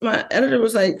my editor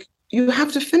was like, you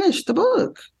have to finish the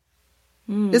book.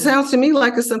 Mm. It sounds to me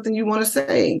like it's something you want to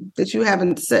say that you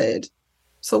haven't said.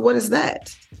 So what is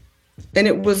that? And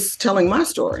it was telling my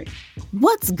story.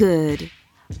 What's good?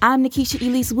 I'm Nikisha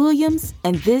Elise Williams,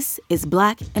 and this is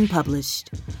Black and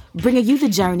Published, bringing you the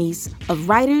journeys of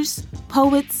writers,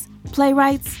 poets,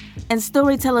 playwrights, and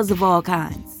storytellers of all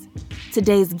kinds.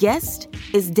 Today's guest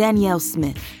is Danielle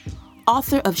Smith,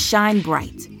 author of Shine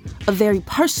Bright, a very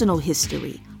personal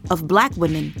history of Black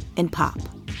women in pop.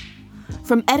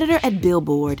 From editor at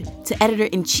Billboard to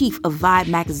editor-in-chief of Vibe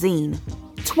magazine,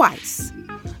 twice,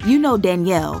 you know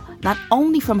Danielle not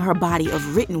only from her body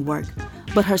of written work,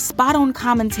 but her spot-on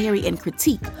commentary and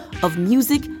critique of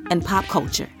music and pop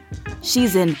culture.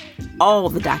 She's in all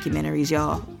the documentaries,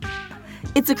 y'all.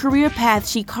 It's a career path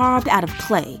she carved out of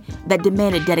clay that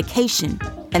demanded dedication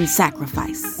and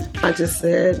sacrifice. I just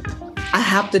said, I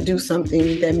have to do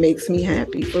something that makes me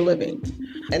happy for living.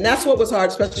 And that's what was hard,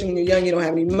 especially when you're young, you don't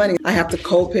have any money. I have to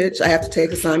co-pitch. I have to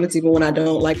take assignments even when I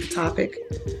don't like the topic.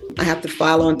 I have to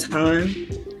file on time.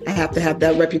 I have to have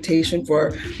that reputation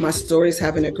for my stories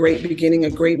having a great beginning, a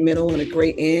great middle, and a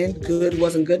great end. Good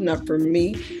wasn't good enough for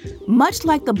me. Much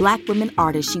like the Black women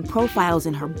artists she profiles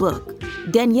in her book,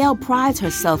 Danielle prides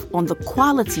herself on the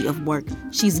quality of work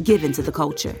she's given to the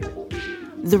culture.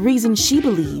 The reason she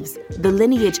believes the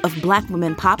lineage of Black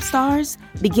women pop stars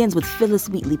begins with Phyllis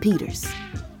Wheatley Peters.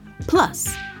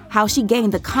 Plus, how she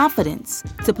gained the confidence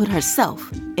to put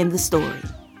herself in the story.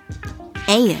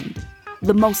 And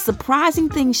the most surprising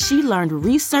thing she learned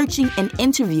researching and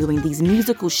interviewing these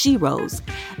musical sheroes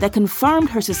that confirmed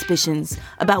her suspicions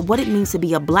about what it means to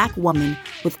be a Black woman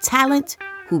with talent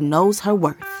who knows her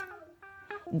worth.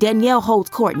 Danielle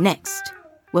holds court next,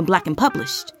 when Black and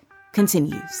Published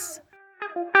continues.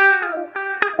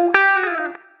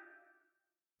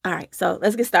 All right, so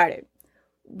let's get started.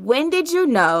 When did you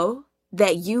know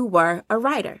that you were a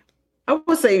writer? I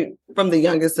would say from the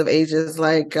youngest of ages,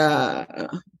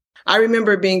 I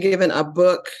remember being given a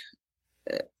book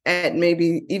at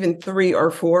maybe even 3 or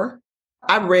 4.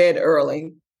 I read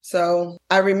early. So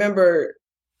I remember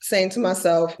saying to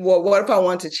myself, well, what if I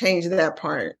want to change that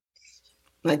part?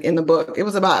 Like in the book, it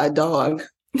was about a dog.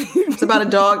 It's about a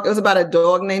dog. It was about a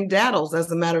dog named Daddles,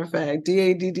 as a matter of fact,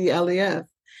 Daddles.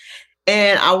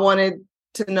 And I wanted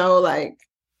to know,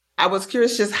 I was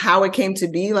curious just how it came to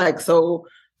be. So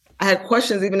I had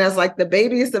questions even as the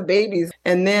babiest of babies.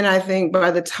 And then I think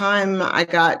by the time I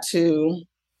got to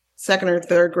 2nd or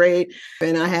 3rd grade,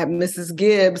 and I had Mrs.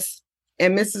 Gibbs,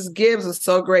 and Mrs. Gibbs was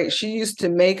so great. She used to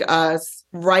make us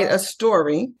write a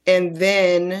story and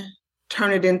then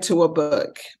turn it into a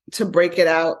book, to break it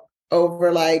out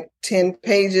over 10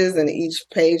 pages, and each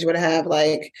page would have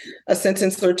a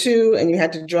sentence or 2, and you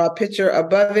had to draw a picture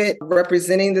above it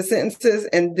representing the sentences.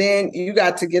 And then you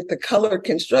got to get the color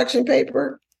construction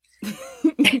paper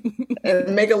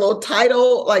and make a little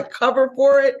title, cover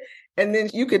for it. And then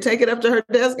you could take it up to her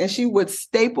desk and she would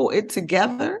staple it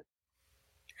together.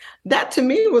 That to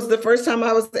me was the first time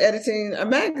I was editing a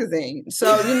magazine.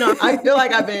 So, I feel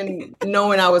like I've been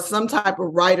knowing I was some type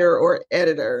of writer or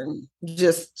editor.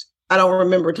 Just, I don't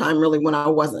remember a time really when I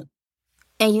wasn't.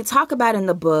 And you talk about in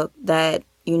the book that,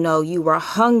 you were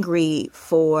hungry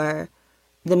for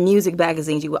the music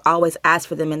magazines. You would always ask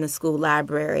for them in the school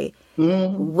library.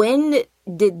 Mm-hmm. When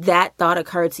did that thought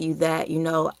occur to you that,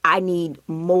 I need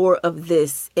more of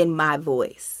this in my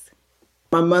voice?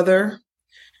 My mother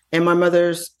and my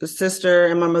mother's sister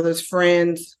and my mother's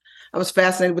friends, I was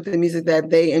fascinated with the music that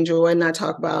they enjoy. And I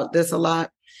talk about this a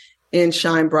lot in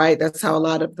Shine Bright. That's how a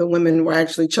lot of the women were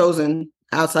actually chosen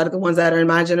outside of the ones that are in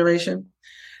my generation.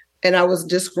 And I was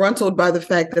disgruntled by the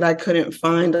fact that I couldn't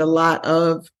find a lot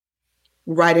of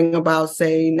writing about,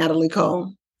 say, Natalie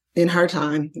Cole in her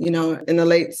time, in the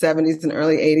late 70s and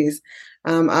early 80s.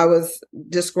 I was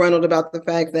disgruntled about the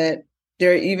fact that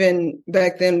even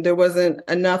back then, there wasn't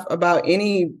enough about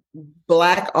any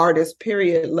Black artist,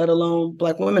 period, let alone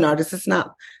Black women artists. It's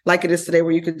not like it is today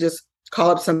where you could just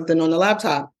call up something on the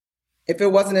laptop. If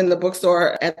it wasn't in the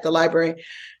bookstore at the library,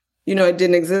 it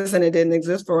didn't exist, and it didn't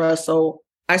exist for us. So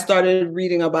I started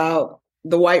reading about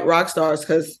the white rock stars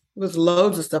because there was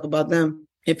loads of stuff about them.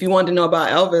 If you wanted to know about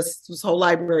Elvis, his whole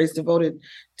library is devoted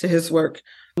to his work.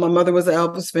 My mother was an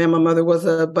Elvis fan. My mother was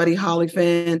a Buddy Holly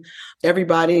fan.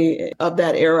 Everybody of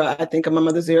that era, I think of my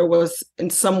mother's era, was in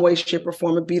some way, shape, or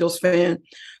form a Beatles fan.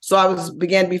 So I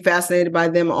began to be fascinated by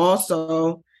them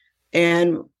also.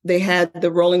 And they had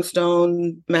the Rolling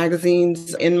Stone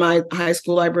magazines in my high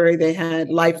school library. They had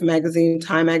Life magazine,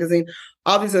 Time magazine.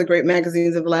 All these are the great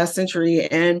magazines of the last century.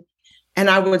 And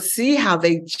I would see how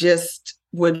they just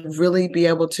would really be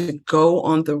able to go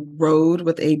on the road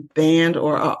with a band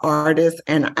or an artist.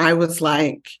 And I was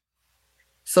like,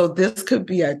 so this could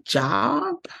be a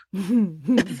job?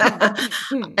 And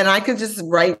I could just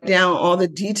write down all the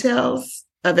details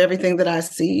of everything that I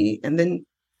see and then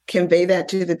convey that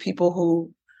to the people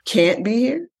who can't be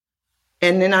here.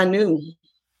 And then I knew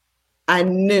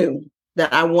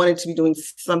that I wanted to be doing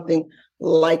something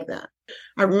like that.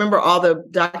 I remember all the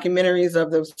documentaries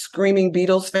of the screaming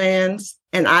Beatles fans,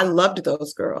 and I loved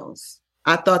those girls.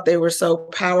 I thought they were so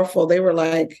powerful. They were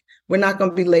like, we're not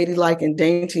going to be ladylike and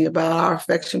dainty about our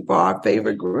affection for our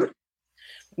favorite group.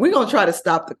 We're going to try to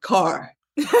stop the car.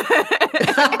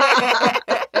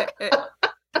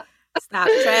 Stop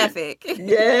traffic.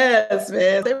 Yes,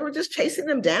 man. They were just chasing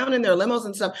them down in their limos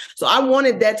and stuff. So I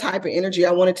wanted that type of energy.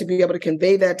 I wanted to be able to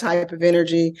convey that type of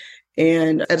energy.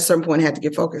 And at a certain point, I had to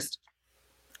get focused.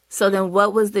 So then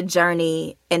what was the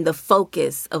journey and the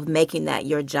focus of making that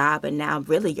your job and now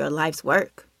really your life's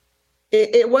work?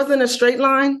 It wasn't a straight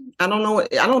line. I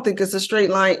don't think it's a straight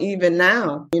line even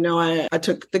now. You know, I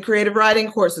took the creative writing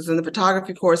courses and the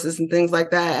photography courses and things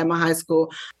like that at my high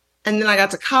school. And then I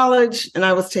got to college and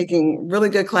I was taking really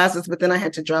good classes, but then I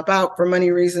had to drop out for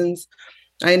money reasons.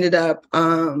 I ended up,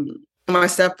 my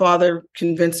stepfather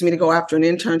convinced me to go after an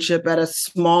internship at a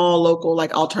small local,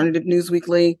 like alternative news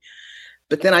weekly.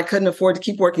 But then I couldn't afford to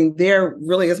keep working there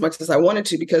really as much as I wanted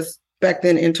to because back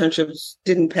then internships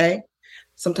didn't pay.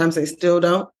 Sometimes they still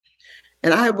don't.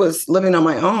 And I was living on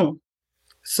my own.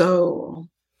 So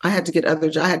I had to get other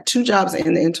jobs. I had 2 jobs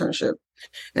in the internship.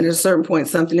 And at a certain point,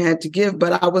 something had to give.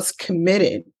 But I was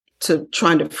committed to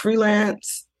trying to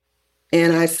freelance.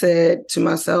 And I said to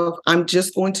myself, I'm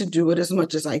just going to do it as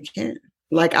much as I can.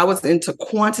 Like I was into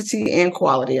quantity and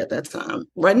quality at that time.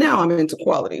 Right now, I'm into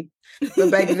quality.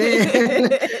 But back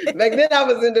then I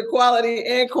was into quality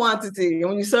and quantity. And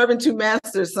when you're serving 2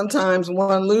 masters, sometimes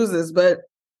one loses. But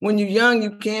when you're young,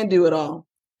 you can do it all.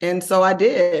 And so I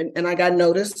did. And I got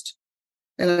noticed.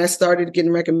 And I started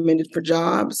getting recommended for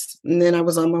jobs. And then I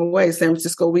was on my way. San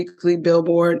Francisco Weekly,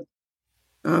 Billboard.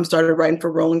 Started writing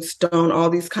for Rolling Stone,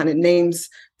 all these kind of names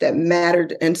that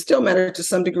mattered and still matter to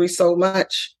some degree so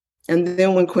much. And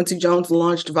then when Quincy Jones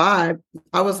launched Vibe,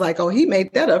 I was like, oh, he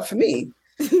made that up for me.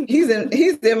 He's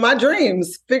in my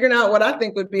dreams, figuring out what I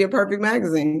think would be a perfect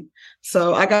magazine.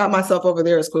 So I got myself over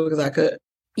there as quick as I could.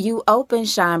 You opened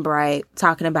Shine Bright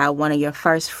talking about one of your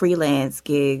first freelance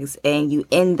gigs, and you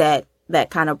end that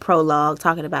kind of prologue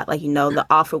talking about, like, you know, the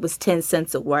offer was 10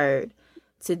 cents a word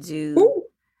to do. Ooh.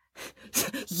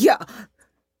 Yeah.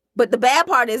 But the bad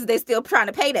part is they're still trying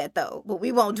to pay that, though. But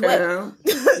we won't dwell.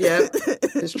 Yeah,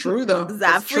 it's true, though.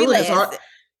 It's freelance. True. It's hard.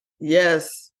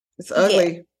 Yes, it's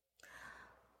ugly. Yeah.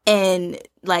 And,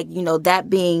 like, you know, that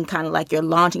being kind of like your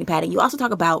launching pad. And you also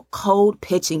talk about cold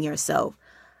pitching yourself.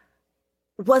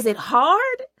 Was it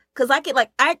hard? Because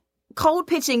cold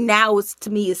pitching now to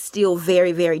me is still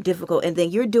very, very difficult. And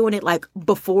then you're doing it like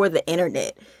before the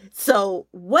internet. So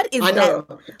what is that? I know.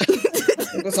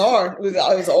 It was hard. It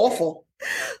was awful.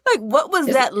 Like, what was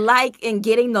that like in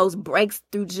getting those breaks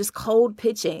through just cold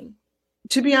pitching?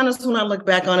 To be honest, when I look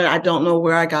back on it, I don't know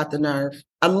where I got the nerve.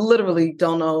 I literally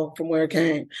don't know from where it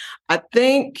came. I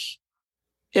think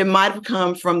it might have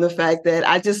come from the fact that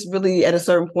I just really, at a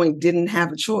certain point, didn't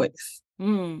have a choice.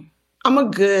 I'm a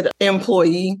good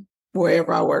employee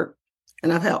wherever I work,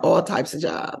 and I've had all types of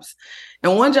jobs.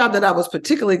 And one job that I was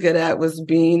particularly good at was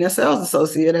being a sales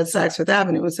associate at Saks Fifth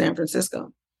Avenue in San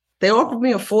Francisco. They offered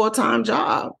me a full-time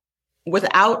job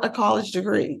without a college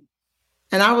degree.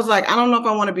 And I was like, I don't know if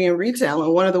I want to be in retail.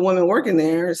 And one of the women working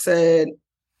there said,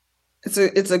 it's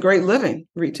a great living,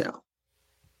 retail.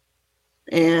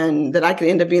 And that I could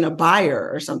end up being a buyer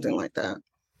or something like that.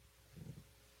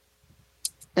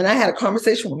 And I had a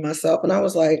conversation with myself and I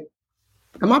was like,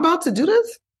 am I about to do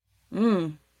this?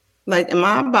 Like, am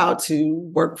I about to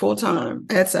work full time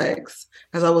at Saks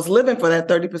as I was living for that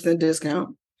 30%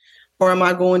 discount? Or am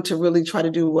I going to really try to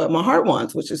do what my heart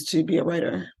wants, which is to be a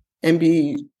writer and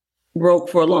be broke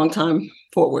for a long time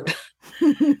forward?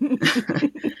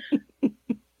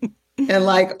 And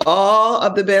like all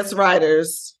of the best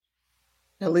writers,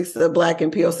 at least the Black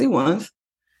and POC ones,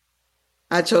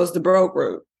 I chose the broke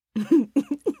route.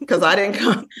 Because I didn't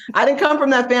come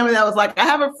from that family that was like, I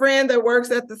have a friend that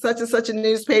works at the such and such a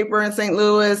newspaper in St.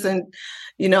 Louis, and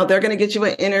you know they're going to get you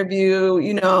an interview,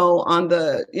 you know, on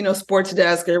the sports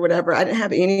desk or whatever. I didn't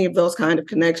have any of those kind of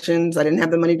connections. I didn't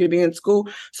have the money to be in school,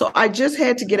 so I just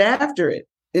had to get after it.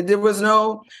 There was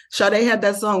no. Sade had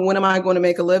that song, "When Am I Going to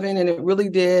Make a Living?" and it really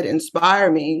did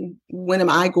inspire me. When am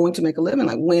I going to make a living?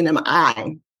 Like, when am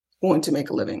I going to make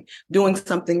a living, doing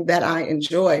something that I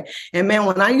enjoy. And man,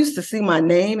 when I used to see my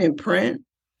name in print,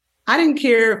 I didn't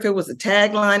care if it was a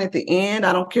tagline at the end.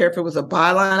 I don't care if it was a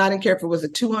byline. I didn't care if it was a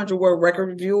 200-word record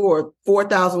review or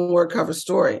 4,000-word cover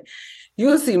story. You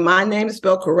will see my name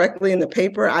spelled correctly in the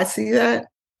paper. I see that.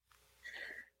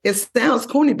 It sounds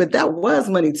corny, but that was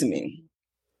money to me.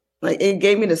 Like, it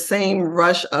gave me the same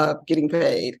rush of getting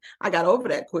paid. I got over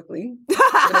that quickly.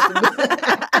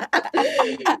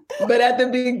 But at the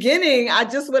beginning, I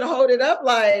just would hold it up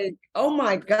like, oh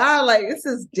my God, like, this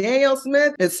is Danielle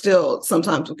Smith. It still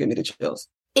sometimes will give me the chills.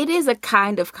 It is a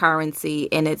kind of currency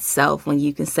in itself when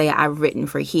you can say, I've written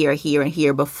for here, here, and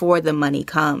here before the money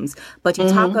comes. But you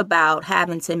talk about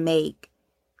having to make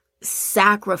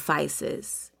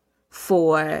sacrifices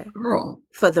for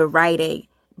the writing.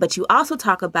 But you also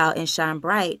talk about in Shine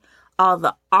Bright, all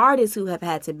the artists who have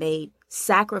had to make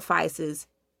sacrifices,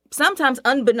 sometimes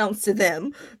unbeknownst to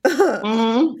them,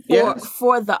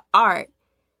 for the art.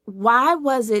 Why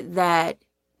was it that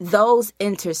those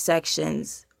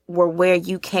intersections were where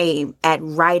you came at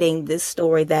writing this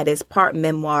story that is part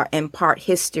memoir and part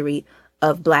history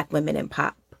of Black women in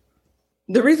pop?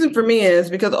 The reason for me is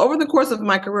because over the course of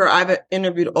my career, I've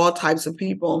interviewed all types of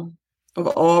people of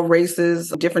all races,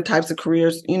 different types of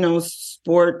careers, you know,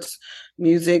 sports,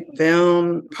 music,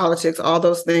 film, politics, all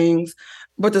those things.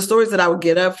 But the stories that I would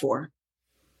get up for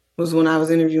was when I was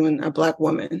interviewing a Black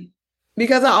woman.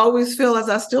 Because I always feel, as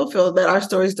I still feel, that our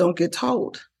stories don't get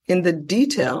told in the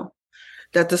detail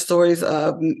that the stories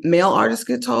of male artists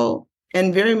get told,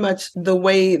 and very much the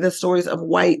way the stories of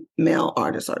white male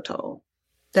artists are told.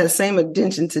 That same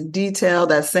attention to detail,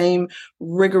 that same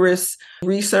rigorous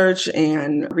research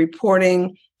and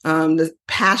reporting, the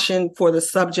passion for the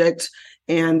subject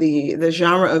and the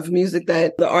genre of music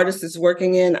that the artist is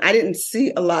working in. I didn't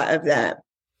see a lot of that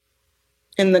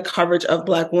in the coverage of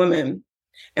Black women.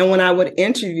 And when I would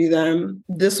interview them,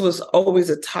 this was always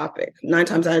a topic, 9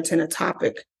 times out of 10, a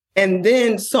topic. And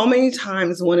then so many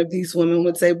times one of these women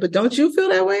would say, but don't you feel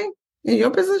that way in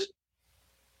your position?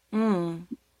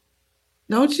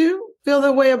 Don't you feel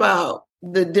that way about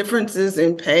the differences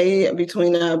in pay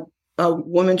between a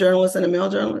woman journalist and a male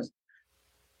journalist?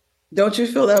 Don't you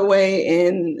feel that way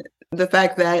in the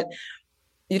fact that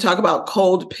you talk about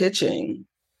cold pitching?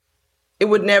 It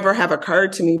would never have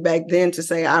occurred to me back then to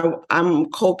say I'm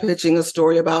cold pitching a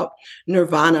story about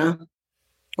Nirvana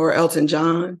or Elton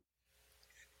John,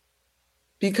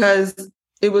 because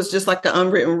it was just like the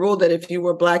unwritten rule that if you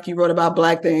were Black, you wrote about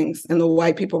Black things, and the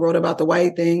white people wrote about the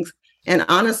white things. And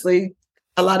honestly,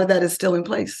 a lot of that is still in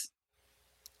place.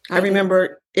 I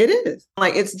remember it is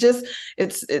like, these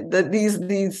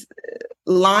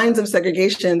lines of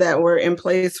segregation that were in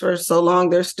place for so long,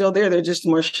 they're still there. They're just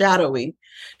more shadowy,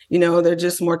 you know, they're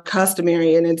just more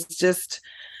customary, and it's just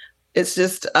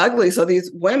ugly. So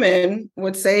these women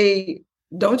would say,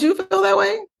 don't you feel that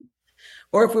way?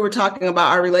 Or if we were talking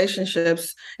about our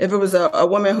relationships, if it was a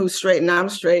woman who's straight and I'm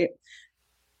straight,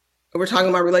 we're talking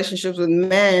about relationships with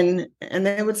men, and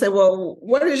they would say, well,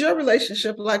 what is your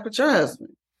relationship like with your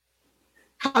husband?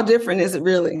 How different is it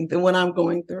really than what I'm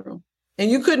going through? And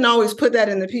you couldn't always put that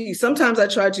in the piece. Sometimes I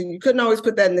tried to, you couldn't always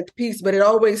put that in the piece, but it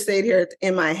always stayed here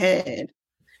in my head.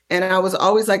 And I was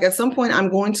always like, at some point, I'm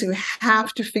going to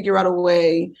have to figure out a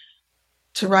way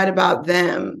to write about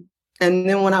them. And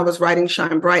then when I was writing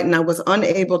Shine Bright and I was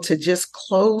unable to just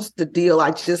close the deal,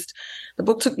 the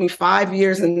book took me 5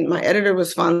 years, and my editor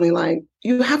was finally like,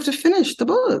 you have to finish the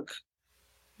book.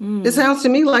 It sounds to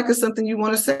me like it's something you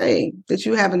want to say that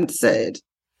you haven't said.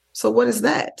 So what is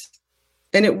that?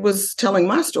 And it was telling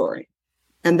my story.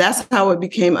 And that's how it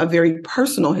became a very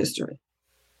personal history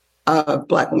of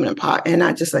Black women in pop, and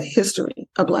not just a history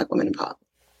of Black women in pop.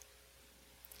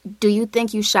 Do you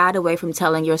think you shied away from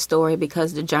telling your story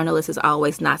because the journalist is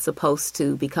always not supposed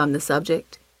to become the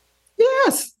subject?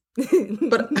 Yes.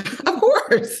 But of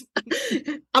course,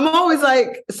 I'm always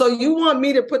like, so you want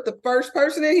me to put the first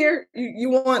person in here? You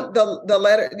want the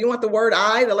letter, you want the word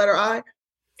I, the letter I,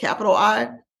 capital I?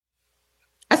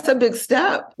 That's a big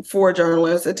step for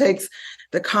journalists. It takes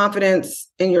the confidence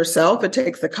in yourself. It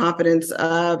takes the confidence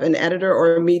of an editor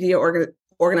or a media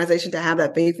organization to have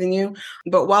that faith in you.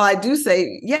 But while I do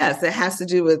say, yes, it has to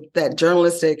do with that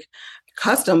journalistic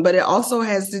custom, but it also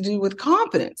has to do with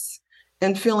confidence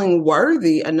and feeling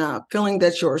worthy enough, feeling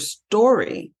that your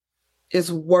story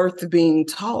is worth being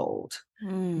told.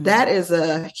 That is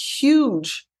a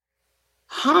huge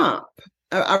hump.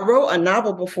 I wrote a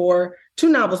novel before, 2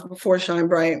 novels before Shine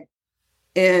Bright.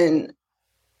 And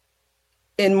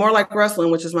in More Like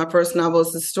Wrestling, which is my first novel,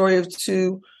 it's the story of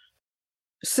 2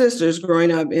 sisters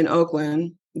growing up in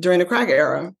Oakland during the crack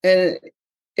era. And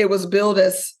it was billed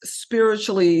as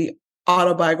spiritually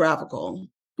autobiographical.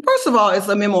 First of all, it's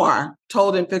a memoir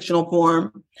told in fictional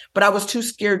form, but I was too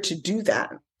scared to do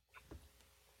that.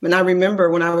 And I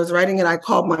remember when I was writing it, I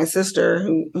called my sister,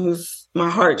 who's my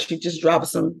heart. She just dropped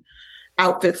some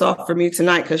outfits off for me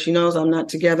tonight because she knows I'm not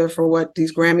together for what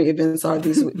these Grammy events are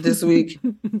this week.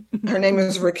 Her name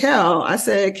is Raquel. I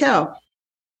said, Kel,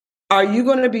 are you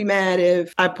going to be mad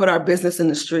if I put our business in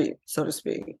the street, so to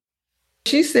speak?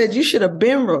 She said, you should have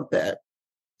been wrote that.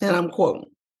 And I'm quoting.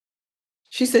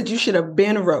 She said, you should have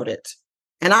been wrote it.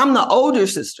 And I'm the older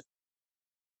sister.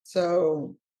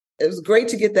 So it was great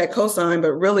to get that cosign,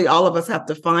 but really all of us have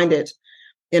to find it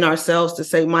in ourselves to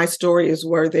say, my story is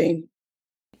worthy.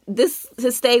 This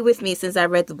has stayed with me since I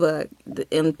read the book.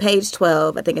 In page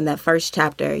 12, I think in that first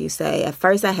chapter, you say, at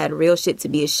first I had real shit to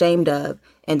be ashamed of,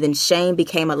 and then shame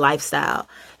became a lifestyle.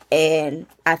 And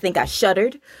I think I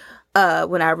shuddered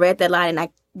when I read that line, and I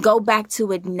go back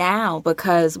to it now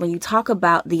because when you talk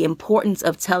about the importance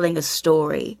of telling a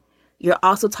story, you're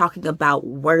also talking about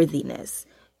worthiness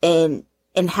and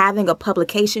having a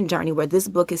publication journey where this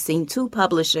book has seen 2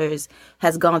 publishers,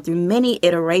 has gone through many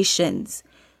iterations.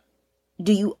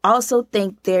 Do you also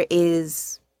think there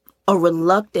is a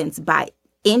reluctance by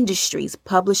industries,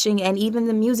 publishing and even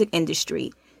the music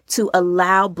industry, to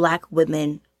allow Black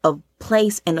women a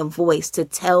place and a voice to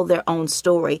tell their own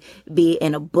story, be it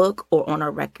in a book or on a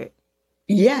record?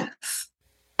 Yes,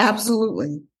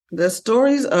 absolutely. The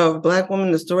stories of Black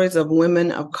women, the stories of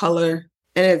women of color,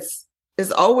 and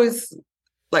it's always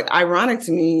like ironic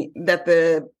to me that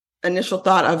the initial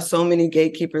thought of so many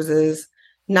gatekeepers is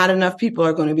not enough people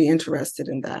are going to be interested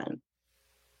in that.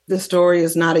 The story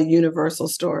is not a universal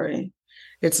story.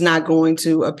 It's not going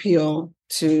to appeal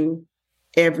to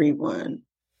everyone.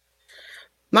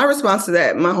 My response to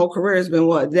that, my whole career has been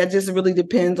what? That just really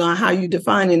depends on how you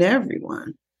define in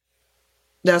everyone.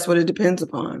 That's what it depends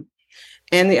upon.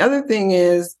 And the other thing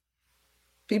is,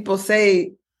 people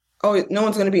say, oh, no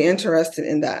one's going to be interested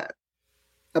in that.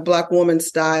 A Black woman's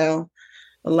style,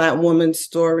 a Latin woman's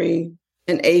story,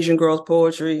 an Asian girl's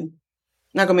poetry.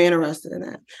 Not going to be interested in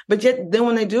that. But yet then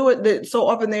when they do it, so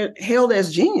often they're hailed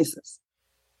as geniuses.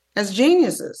 As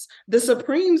geniuses. The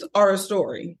Supremes are a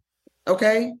story,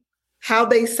 okay? How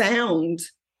they sound,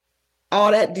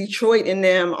 all that Detroit in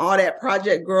them, all that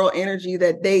Project Girl energy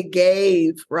that they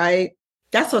gave, right?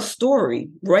 That's a story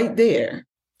right there.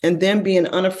 And them being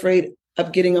unafraid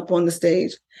of getting up on the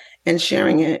stage and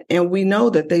sharing it. And we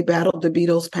know that they battled the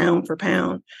Beatles pound for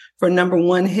pound for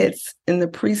 #1 hits in the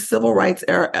pre-civil rights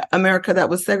era America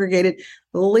that was segregated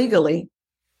legally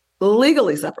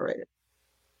separated.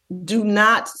 Do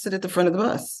not sit at the front of the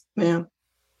bus, ma'am.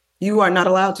 You are not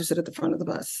allowed to sit at the front of the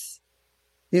bus.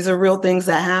 These are real things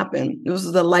that happen. This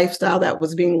is the lifestyle that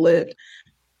was being lived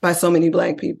by so many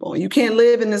Black people. You can't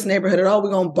live in this neighborhood at all. We're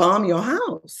going to bomb your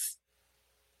house.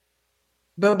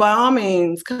 But by all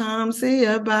means, come see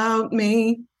about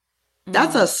me.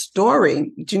 That's a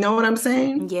story. Do you know what I'm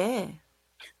saying? Yeah.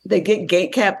 They get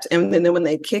gate kept, and then when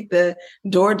they kick the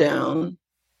door down,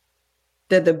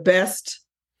 they're the best,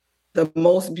 the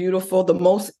most beautiful, the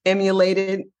most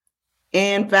emulated,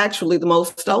 and factually the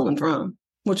most stolen from,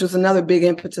 which was another big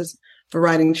impetus for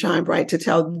writing Shine Bright, to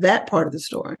tell that part of the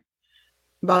story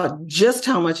about just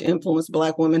how much influence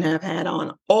Black women have had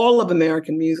on all of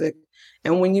American music.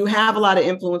 And when you have a lot of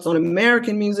influence on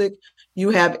American music,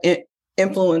 you have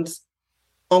influence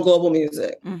on global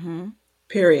music,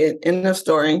 period. End of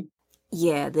story.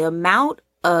 Yeah, the amount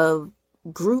of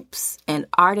groups and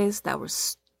artists that were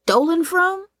stolen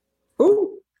from,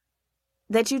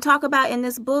 that you talk about in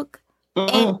this book,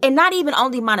 and not even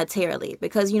only monetarily,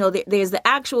 because, you know, there's the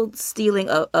actual stealing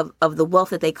of the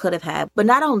wealth that they could have had. But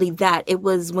not only that, it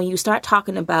was when you start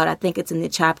talking about, I think it's in the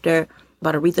chapter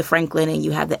about Aretha Franklin, and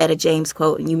you have the Etta James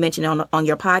quote, and you mentioned on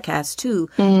your podcast too,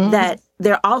 that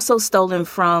they're also stolen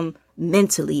from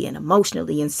mentally and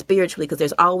emotionally and spiritually, because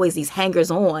there's always these hangers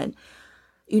on,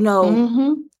 you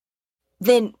know.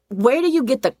 Then where do you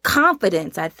get the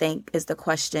confidence, I think, is the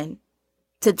question,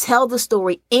 to tell the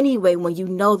story anyway when you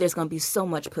know there's going to be so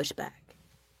much pushback?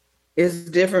 It's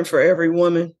different for every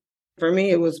woman. For me,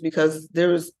 it was because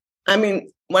when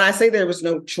I say there was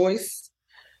no choice,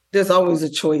 there's always a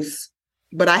choice.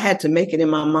 But I had to make it in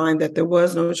my mind that there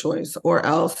was no choice, or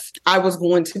else I was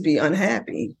going to be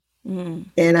unhappy.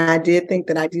 And I did think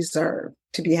that I deserved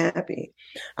to be happy.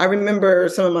 I remember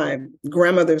some of my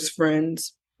grandmother's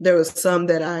friends. There was some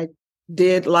that I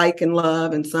did like and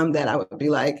love, and some that I would be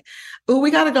like, "Ooh,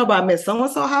 we got to go by Miss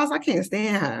So-and-so house. I can't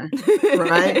stand her."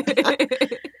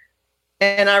 Right?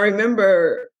 And I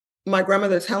remember my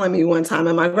grandmother telling me one time,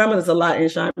 and my grandmother's a lot in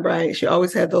Shine Bright. She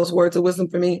always had those words of wisdom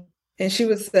for me. And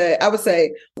I would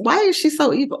say, why is she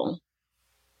so evil?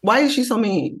 Why is she so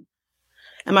mean?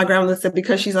 And my grandmother said,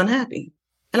 because she's unhappy.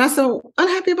 And I said,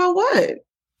 unhappy about what?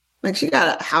 Like, she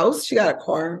got a house, she got a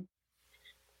car.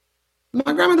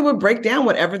 My grandmother would break down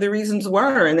whatever the reasons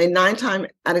were. And 9 times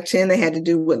out of 10, they had to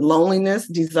do with loneliness,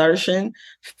 desertion,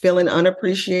 feeling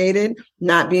unappreciated,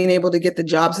 not being able to get the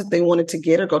jobs that they wanted to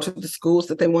get or go to the schools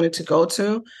that they wanted to go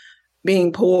to,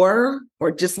 being poor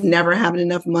or just never having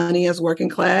enough money as working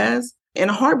class.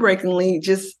 And heartbreakingly,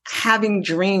 just having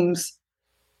dreams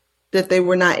that they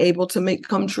were not able to make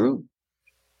come true.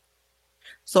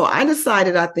 So I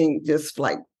decided, I think, just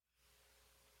like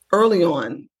early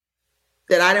on,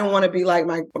 that I didn't want to be like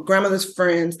my grandmother's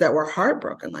friends that were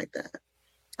heartbroken like that.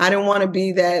 I didn't want to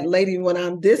be that lady when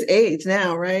I'm this age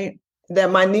now, right?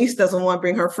 That my niece doesn't want to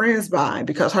bring her friends by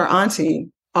because her auntie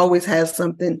always has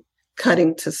something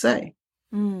cutting to say.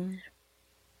 Mm.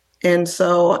 And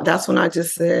so that's when I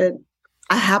just said,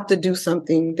 I have to do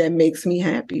something that makes me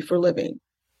happy for living.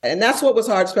 And that's what was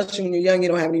hard, especially when you're young, you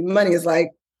don't have any money. It's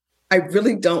like, I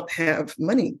really don't have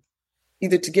money,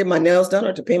 either to get my nails done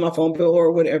or to pay my phone bill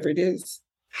or whatever it is.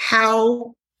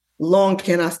 How long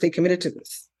can I stay committed to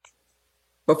this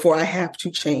before I have to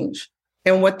change?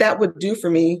 And what that would do for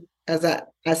me, as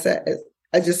I said,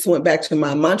 I just went back to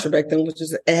my mantra back then, which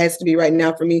is, it has to be right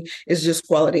now for me, is just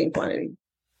quality and quantity.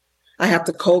 I have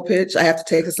to cold pitch. I have to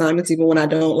take assignments even when I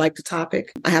don't like the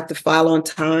topic. I have to file on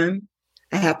time.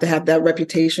 I have to have that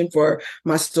reputation for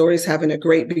my stories having a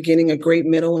great beginning, a great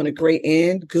middle, and a great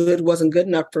end. Good wasn't good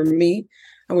enough for me.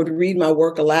 I would read my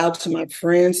work aloud to my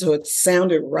friends so it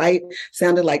sounded right,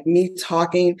 sounded like me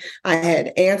talking. I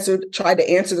had tried to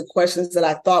answer the questions that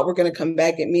I thought were going to come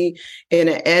back at me in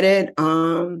an edit.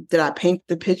 Did I paint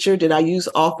the picture? Did I use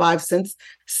all 5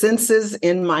 senses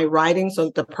in my writing so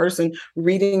that the person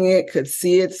reading it could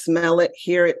see it, smell it,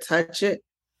 hear it, touch it?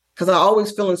 Because I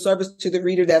always feel in service to the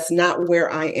reader that's not where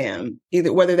I am,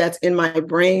 either whether that's in my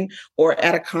brain or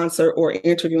at a concert or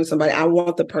interviewing somebody. I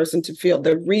want the person to feel,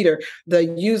 the reader, the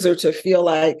user to feel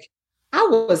like I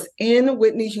was in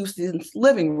Whitney Houston's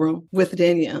living room with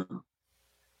Danielle.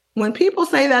 When people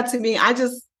say that to me, I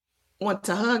just want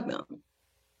to hug them.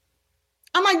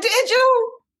 I'm like, did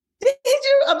you?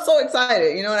 I'm so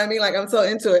excited. You know what I mean? Like, I'm so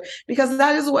into it because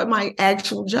that is what my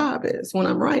actual job is when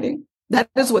I'm writing. That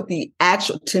is what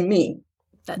to me,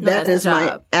 that is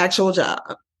my actual job.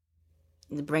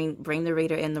 Bring the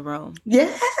reader in the room.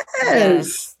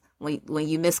 Yes. When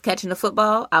you missed catching the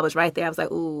football, I was right there. I was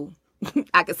like, ooh,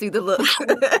 I could see the look.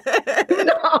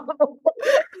 No.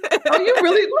 Oh, you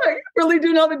really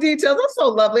do know the details. That's so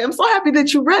lovely. I'm so happy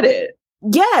that you read it.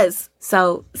 Yes.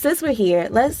 So since we're here,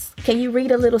 can you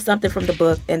read a little something from the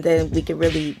book and then we can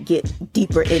really get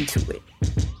deeper into it?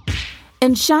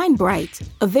 In Shine Bright,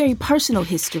 a very personal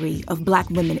history of Black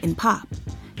women in pop,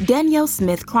 Danielle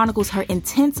Smith chronicles her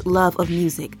intense love of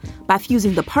music by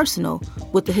fusing the personal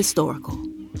with the historical.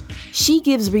 She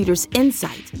gives readers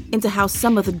insight into how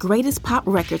some of the greatest pop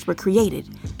records were created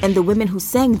and the women who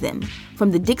sang them,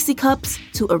 from the Dixie Cups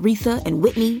to Aretha and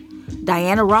Whitney,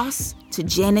 Diana Ross to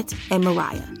Janet and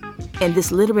Mariah, and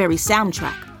this literary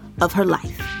soundtrack of her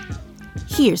life.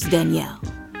 Here's Danielle.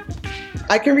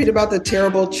 I can read about the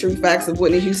terrible true facts of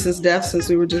Whitney Houston's death since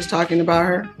we were just talking about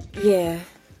her. Yeah,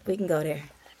 we can go there.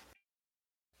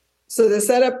 So the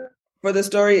setup for the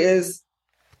story is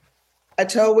I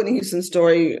tell Whitney Houston's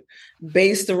story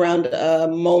based around a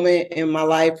moment in my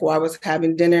life where I was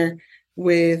having dinner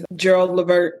with Gerald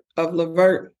Levert of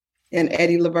Levert and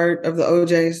Eddie Levert of the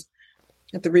OJs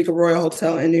at the Rica Royal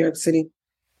Hotel in New York City.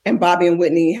 And Bobby and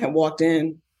Whitney had walked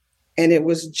in, and it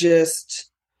was just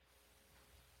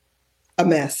a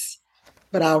mess,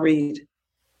 but I'll read.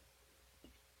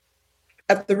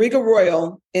 At the Rica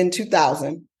Royal in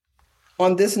 2000,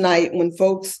 on this night when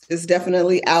folks is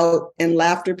definitely out and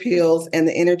laughter peals and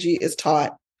the energy is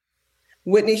taut,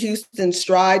 Whitney Houston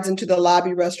strides into the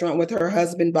lobby restaurant with her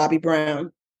husband, Bobby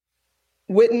Brown.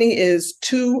 Whitney is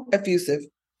too effusive.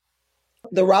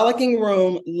 The rollicking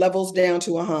room levels down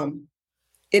to a hum.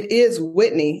 It is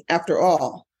Whitney, after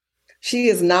all. She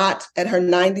is not at her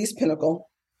 90s pinnacle,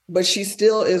 but she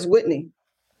still is Whitney.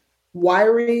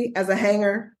 Wiry as a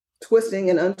hanger, twisting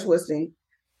and untwisting,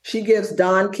 she gives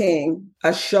Don King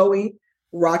a showy,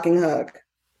 rocking hug.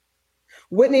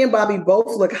 Whitney and Bobby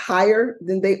both look higher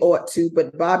than they ought to,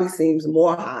 but Bobby seems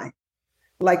more high,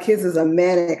 like his is a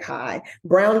manic high.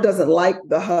 Brown doesn't like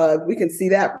the hug. We can see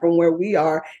that from where we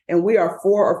are, and we are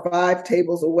 4 or 5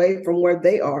 tables away from where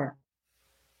they are.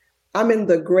 I'm in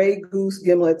the gray goose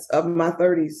gimlets of my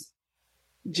 30s.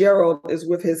 Gerald is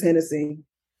with his Hennessy.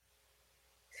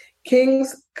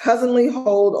 King's cousinly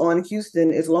hold on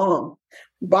Houston is long.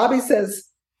 Bobby says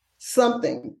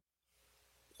something,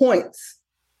 points.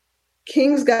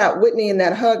 King's got Whitney in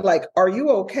that hug like, are you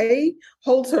okay?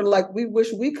 Holds her like we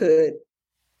wish we could.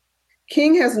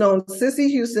 King has known Cissy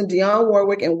Houston, Dionne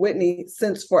Warwick, and Whitney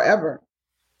since forever.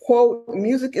 Quote,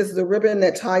 music is the ribbon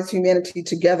that ties humanity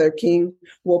together, King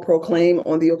will proclaim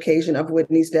on the occasion of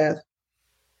Whitney's death.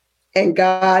 And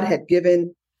God had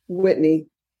given Whitney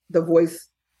the voice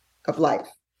of life,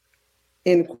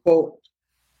 end quote.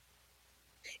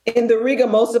 In the Riga,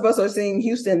 most of us are seeing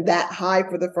Houston that high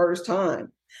for the first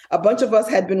time. A bunch of us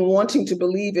had been wanting to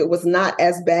believe it was not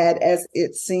as bad as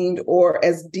it seemed or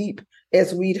as deep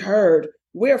as we'd heard.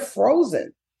 We're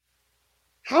frozen.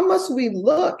 How must we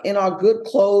look in our good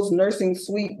clothes, nursing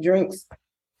sweet drinks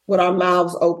with our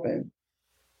mouths open?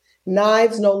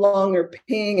 Knives no longer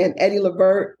ping, and Eddie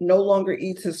Levert no longer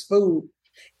eats his food.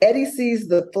 Eddie sees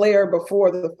the flare before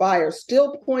the fire,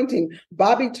 still pointing.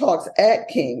 Bobby talks at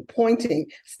King, pointing,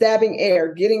 stabbing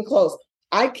air, getting close.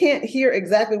 I can't hear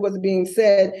exactly what's being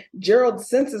said. Gerald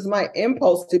senses my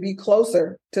impulse to be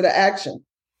closer to the action.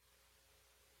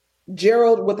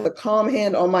 Gerald, with a calm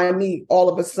hand on my knee, all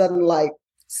of a sudden like,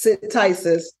 sit tight,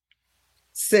 sis.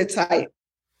 Sit tight.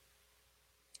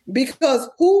 Because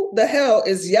who the hell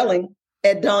is yelling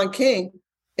at Don King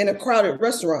in a crowded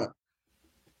restaurant?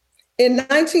 In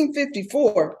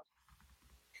 1954,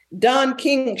 Don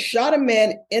King shot a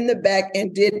man in the back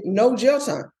and did no jail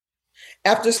time.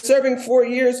 After serving 4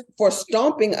 years for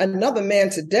stomping another man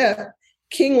to death,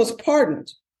 King was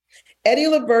pardoned. Eddie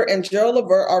Levert and Gerald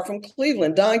Levert are from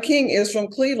Cleveland. Don King is from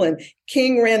Cleveland.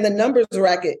 King ran the numbers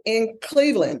racket in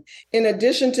Cleveland. In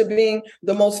addition to being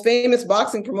the most famous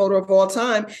boxing promoter of all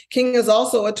time, King is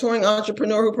also a touring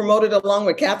entrepreneur who promoted, along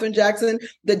with Katherine Jackson,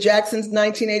 the Jacksons'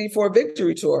 1984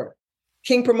 Victory Tour.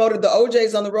 King promoted the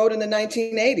OJs on the road in the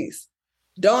 1980s.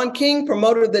 Don King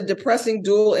promoted the depressing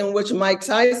duel in which Mike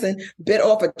Tyson bit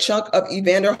off a chunk of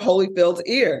Evander Holyfield's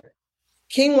ear.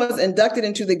 King was inducted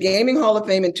into the Gaming Hall of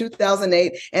Fame in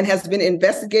 2008 and has been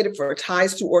investigated for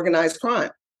ties to organized crime.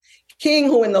 King,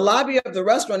 who in the lobby of the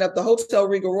restaurant at the Hotel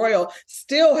Riga Royal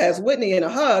still has Whitney in a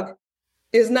hug,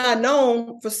 is not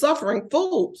known for suffering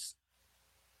fools.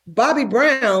 Bobby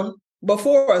Brown,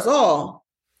 before us all,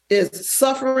 is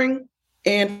suffering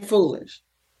and foolish.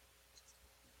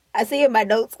 I see in my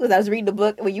notes because I was reading the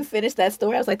book when you finished that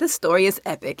story. I was like, this story is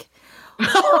epic.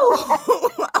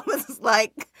 I was just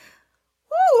like,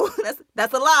 whoo,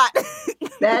 that's a lot.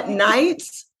 That night,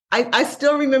 I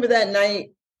still remember that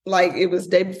night like it was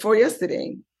day before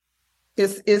yesterday.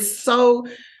 It's so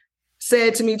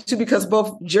sad to me too because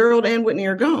both Gerald and Whitney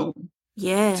are gone.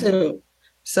 Yeah. Too.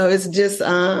 So it's just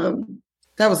that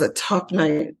was a tough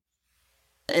night.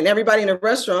 And everybody in the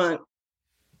restaurant,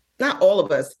 not all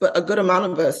of us, but a good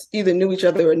amount of us either knew each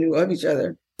other or knew of each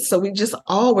other. So we just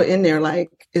all were in there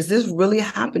like, is this really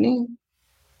happening?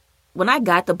 When I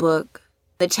got the book,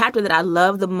 the chapter that I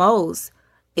love the most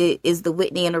is the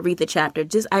Whitney and Aretha chapter.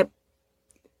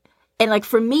 And like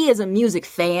for me as a music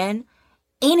fan,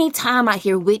 anytime I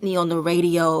hear Whitney on the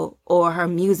radio or her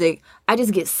music, I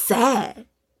just get sad.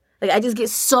 Like I just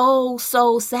get so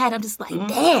sad. I'm just like,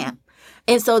 damn.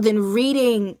 And so then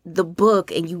reading the book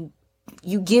and you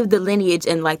give the lineage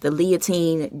and like the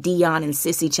Leontine, Dionne, and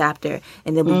Cissy chapter,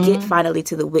 and then we get finally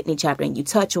to the Whitney chapter, and you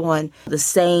touch on the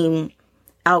same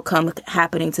outcome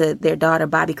happening to their daughter,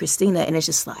 Bobby Christina, and it's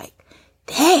just like,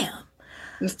 damn.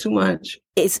 It's too much.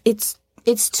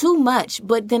 It's too much,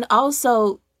 but then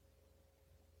also,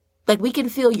 like, we can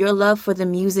feel your love for the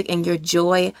music and your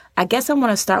joy. I guess I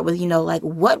want to start with, like,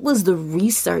 what was the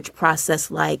research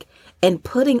process like in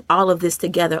putting all of this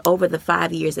together over the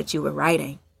 5 years that you were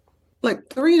writing? Like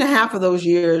 3.5 of those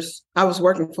years, I was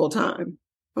working full time.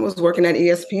 I was working at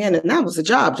ESPN, and that was a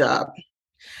job.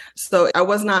 So I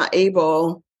was not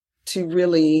able to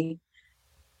really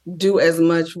do as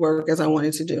much work as I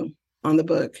wanted to do on the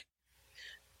book.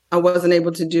 I wasn't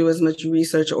able to do as much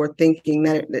research or thinking.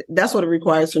 That's what it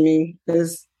requires for me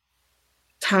is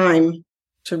time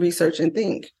to research and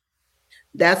think.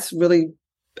 That's really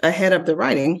ahead of the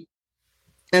writing.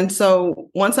 And so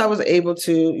once I was able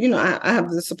to, I have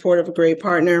the support of a great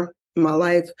partner in my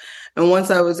life. And once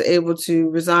I was able to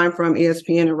resign from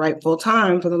ESPN and write full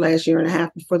time for the last 1.5 years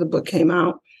before the book came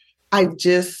out,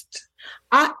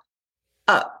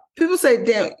 people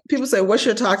say, what's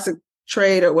your toxic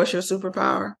trait or what's your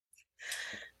superpower?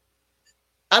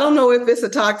 I don't know if it's a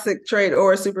toxic trait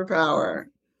or a superpower,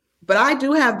 but I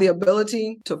do have the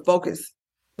ability to focus.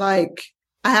 Like,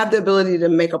 I have the ability to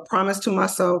make a promise to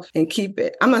myself and keep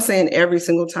it. I'm not saying every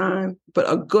single time,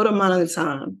 but a good amount of the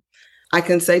time, I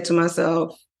can say to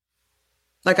myself,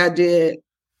 like I did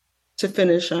to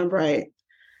finish Shine Bright,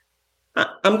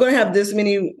 I'm going to have this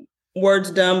many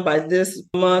words done by this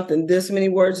month and this many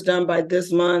words done by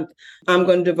this month. I'm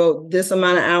going to devote this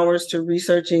amount of hours to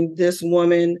researching this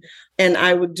woman. And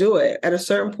I would do it. At a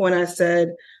certain point, I said,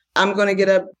 I'm going to get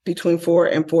up between 4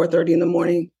 and 4:30 in the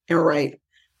morning and write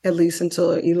at least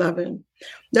until 11.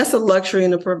 That's a luxury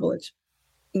and a privilege.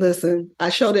 Listen, I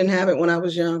sure didn't have it when I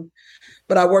was young,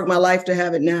 but I worked my life to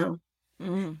have it now.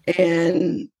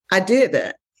 And I did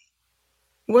that.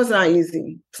 It was not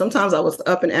easy. Sometimes I was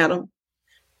up and at 'em.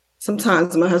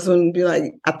 Sometimes my husband would be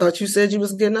like, I thought you said you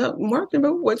was getting up and working,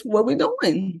 but what we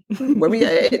doing? Where we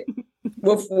at?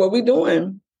 What we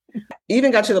doing?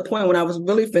 Even got to the point when I was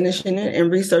really finishing it and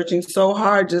researching so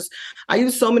hard. I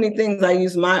used so many things. I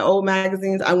used my old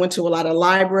magazines. I went to a lot of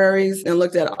libraries and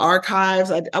looked at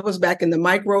archives. I was back in the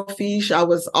microfiche. I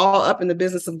was all up in the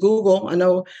business of Google. I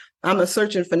know I'm a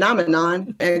searching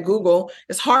phenomenon at Google.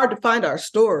 It's hard to find our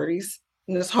stories.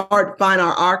 And it's hard to find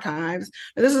our archives.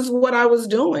 And this is what I was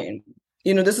doing.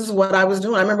 This is what I was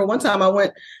doing. I remember one time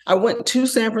I went to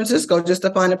San Francisco just to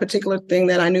find a particular thing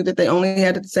that I knew that they only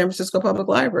had at the San Francisco Public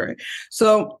Library.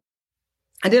 So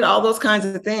I did all those kinds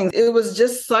of things. It was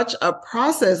just such a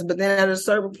process. But then at a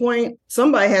certain point,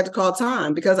 somebody had to call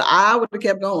time because I would have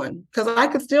kept going because I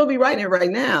could still be writing it right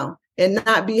now and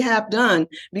not be half done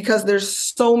because there's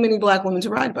so many Black women to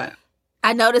write about.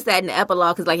 I noticed that in the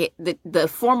epilogue because like the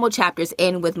formal chapters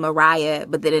end with Mariah,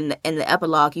 but then in the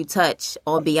epilogue you touch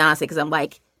on Beyonce because I'm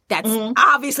like, that's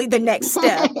obviously the next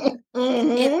step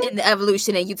in the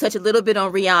evolution, and you touch a little bit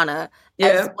on Rihanna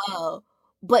as well.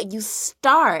 But you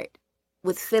start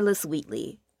with Phillis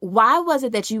Wheatley. Why was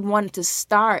it that you wanted to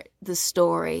start the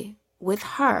story with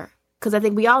her? Because I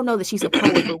think we all know that she's a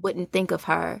poet, but wouldn't think of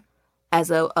her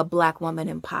as a Black woman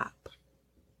in pop.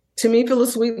 To me,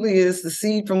 Phillis Wheatley is the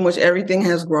seed from which everything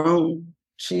has grown.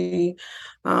 She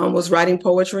was writing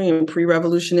poetry in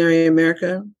pre-revolutionary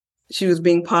America. She was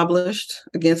being published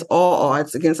against all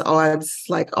odds,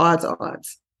 like odds. She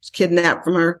was kidnapped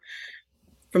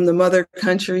from the mother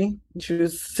country. She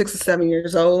was 6 or 7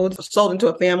 years old, sold into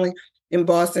a family in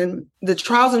Boston. The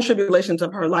trials and tribulations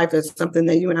of her life is something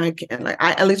that you and I can,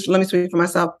 at least let me speak for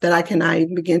myself, that I cannot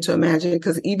even begin to imagine,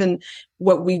 because even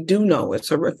what we do know is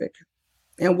horrific.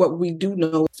 And what we do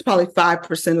know is probably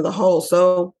 5% of the whole.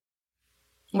 So,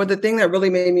 but the thing that really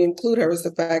made me include her was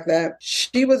the fact that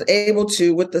she was able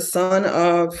to, with the son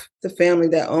of the family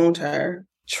that owned her,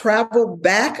 travel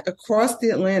back across the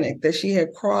Atlantic that she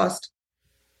had crossed,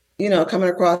 coming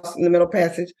across in the Middle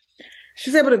Passage.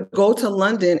 She's able to go to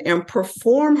London and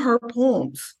perform her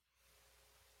poems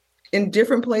in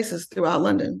different places throughout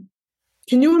London.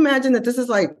 Can you imagine that this is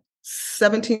like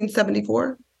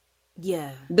 1774?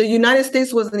 Yeah. The United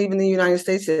States wasn't even the United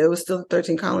States yet. It was still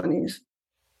 13 colonies.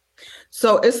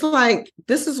 So it's like,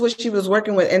 this is what she was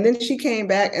working with. And then she came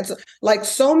back. And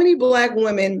so many Black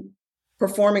women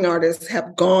performing artists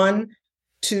have gone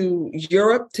to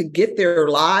Europe to get their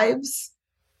lives.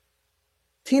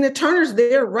 Tina Turner's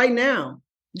there right now.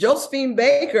 Josephine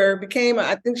Baker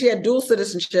I think she had dual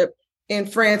citizenship in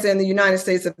France and the United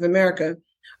States of America.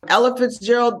 Ella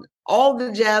Fitzgerald, all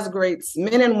the jazz greats,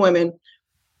 men and women,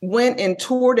 went and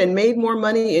toured and made more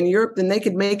money in Europe than they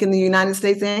could make in the United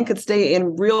States, and could stay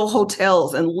in real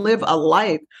hotels and live a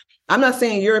life. I'm not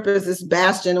saying Europe is this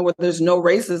bastion where there's no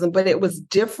racism, but it was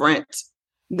different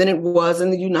than it was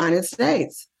in the United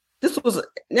States. The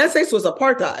United States was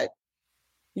apartheid.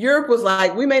 Europe was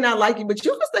like, we may not like you, but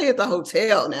you can stay at the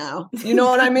hotel now. You know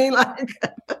what I mean? Like,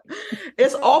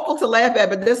 it's awful to laugh at,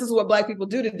 but this is what Black people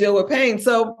do to deal with pain.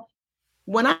 So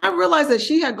when I realized that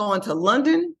she had gone to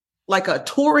London like a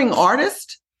touring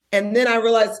artist, and then I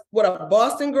realized what a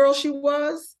Boston girl she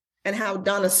was, and how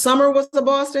Donna Summer was a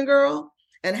Boston girl,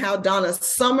 and how Donna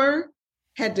Summer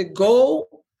had to go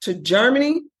to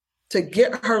Germany to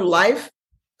get her life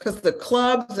because the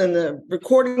clubs and the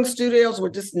recording studios were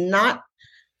just not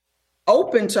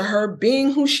open to her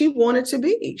being who she wanted to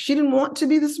be. She didn't want to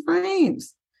be the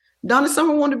Supremes. Donna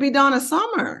Summer wanted to be Donna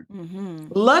Summer.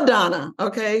 La Donna,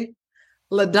 okay?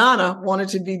 LaDonna wanted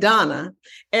to be Donna.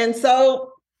 And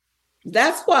so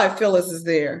that's why Phyllis is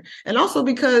there. And also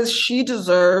because she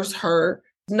deserves her,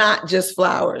 not just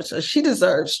flowers. She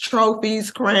deserves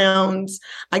trophies, crowns.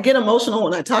 I get emotional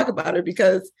when I talk about her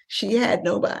because she had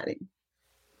nobody.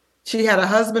 She had a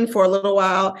husband for a little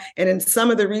while. And in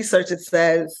some of the research, it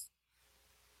says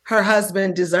her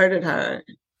husband deserted her.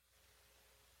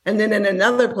 And then in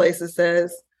another place, it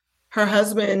says her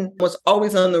husband was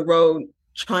always on the road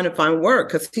trying to find work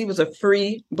because he was a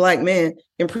free Black man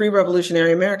in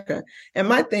pre-revolutionary America. And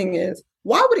my thing is,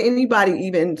 why would anybody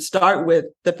even start with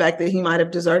the fact that he might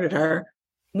have deserted her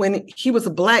when he was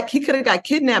Black, he could have got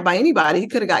kidnapped by anybody. He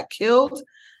could have got killed.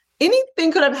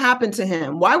 Anything could have happened to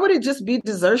him. Why would it just be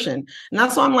desertion? And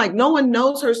that's why I'm like, no one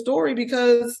knows her story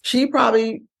because she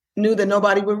probably knew that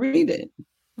nobody would read it.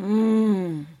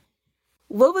 Mm.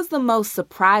 What was the most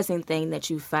surprising thing that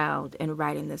you found in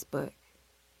writing this book?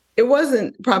 It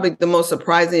wasn't probably the most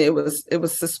surprising. It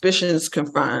was suspicions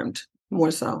confirmed,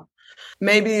 more so.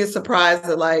 Maybe a surprise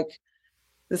that like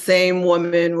the same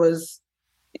woman was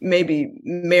maybe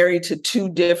married to two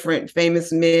different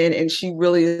famous men, and she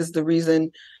really is the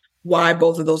reason why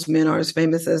both of those men are as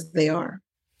famous as they are.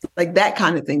 Like that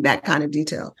kind of thing, that kind of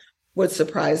detail would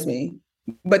surprise me.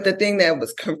 But the thing that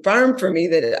was confirmed for me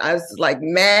that I was like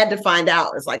mad to find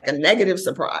out is like a negative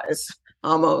surprise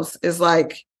almost. Is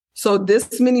like, so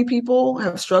this many people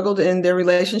have struggled in their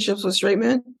relationships with straight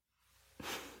men.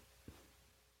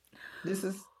 This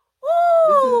is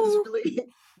really,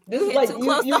 this is like too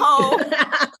close to home.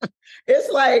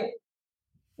 It's like,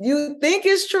 you think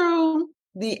it's true.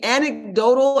 The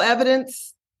anecdotal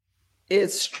evidence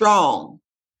is strong.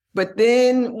 But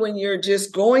then when you're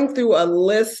just going through a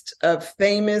list of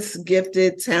famous,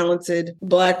 gifted, talented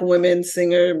Black women,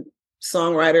 singer,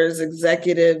 songwriters,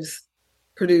 executives,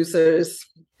 producers,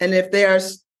 and if they are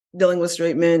dealing with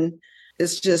straight men,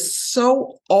 it's just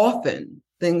so often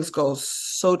things go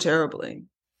so terribly.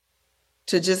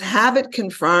 To just have it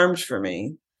confirmed for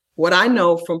me, what I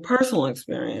know from personal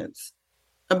experience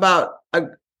about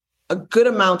a good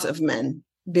amount of men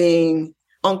being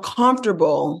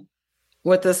uncomfortable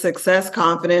with the success,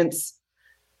 confidence,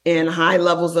 and high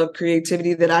levels of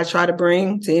creativity that I try to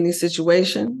bring to any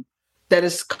situation, that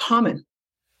is common.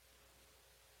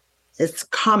 It's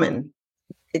common.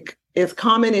 It's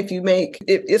common if you make,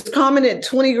 it's common at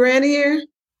 20 grand a year.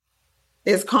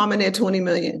 It's common at 20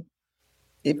 million.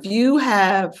 If you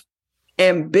have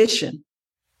ambition,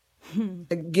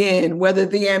 again, whether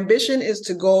the ambition is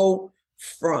to go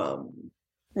from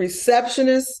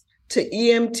receptionist to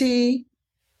EMT,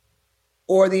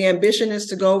 or the ambition is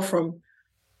to go from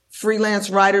freelance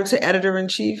writer to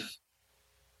editor-in-chief,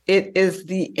 it is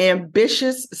the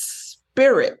ambitious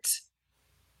spirit.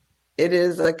 It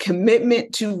is a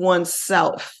commitment to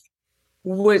oneself,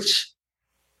 which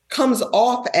comes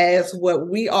off as what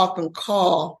we often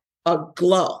call a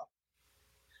glow.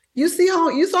 You see how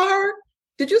you saw her?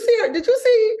 Did you see her? Did you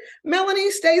see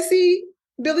Melanie, Stacy,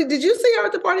 Billy? Did you see her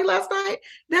at the party last night?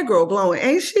 That girl glowing,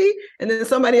 ain't she? And then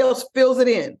somebody else fills it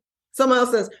in. Someone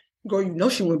else says, girl, you know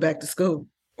she went back to school.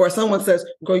 Or someone says,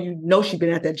 girl, you know she been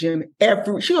at that gym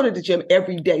she go to the gym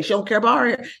every day. She don't care about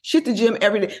her. She at the gym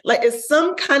every day. Like it's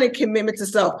some kind of commitment to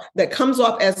self that comes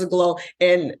off as a glow.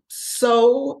 And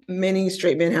so many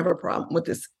straight men have a problem with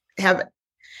this.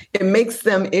 It makes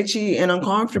them itchy and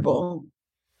uncomfortable.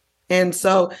 And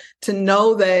so to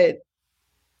know that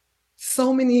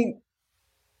so many,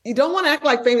 you don't want to act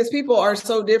like famous people are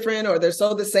so different or they're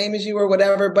so the same as you or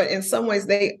whatever, but in some ways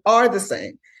they are the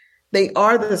same. They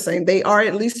are the same. They are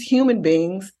at least human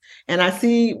beings. And I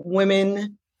see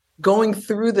women going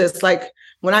through this. Like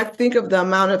when I think of the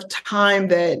amount of time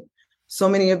that so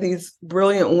many of these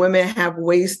brilliant women have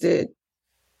wasted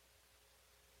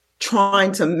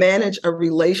trying to manage a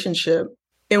relationship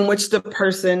in which the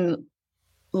person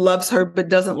loves her but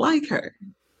doesn't like her.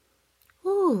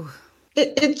 Ooh.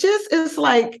 It just is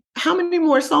like, how many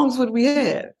more songs would we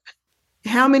have?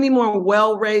 How many more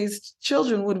well-raised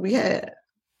children would we have?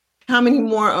 How many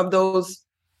more of those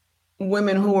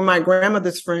women who were my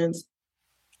grandmother's friends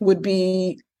would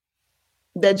be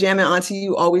that jamming auntie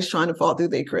you always trying to fall through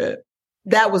their crib?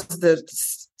 That was the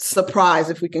surprise,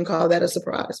 if we can call that a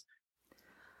surprise.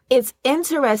 It's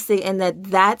interesting in that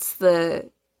that's the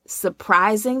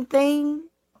surprising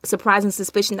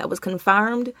suspicion that was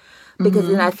confirmed. Because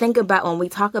then I think about when we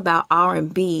talk about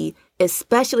R&B,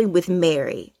 especially with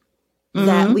Mary,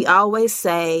 that we always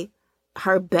say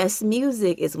her best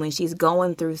music is when she's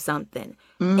going through something.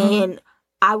 And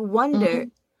I wonder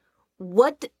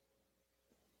what,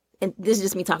 and this is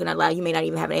just me talking out loud, you may not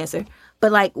even have an answer,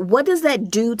 but like, what does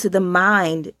that do to the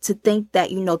mind to think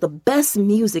that, you know, the best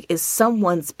music is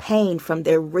someone's pain from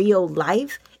their real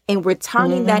life and we're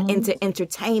turning that into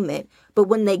entertainment. But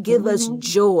when they give us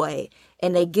joy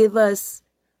and they give us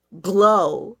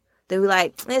glow, they're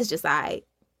like, it's just all right.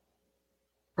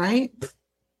 Right?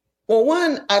 Well,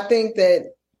 one, I think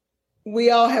that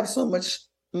we all have so much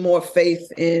more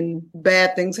faith in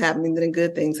bad things happening than in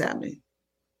good things happening.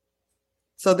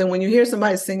 So then when you hear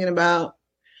somebody singing about,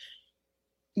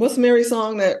 what's Mary's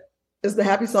song that is the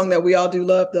happy song that we all do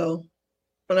love, though?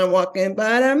 When I'm walking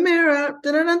by the mirror,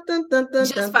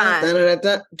 just fine.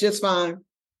 Just fine.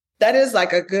 That is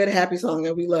like a good happy song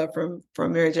that we love from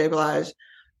Mary J. Blige.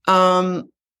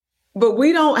 But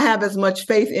we don't have as much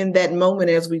faith in that moment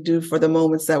as we do for the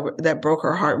moments that broke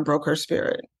her heart and broke her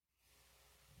spirit.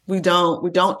 We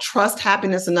don't trust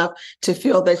happiness enough to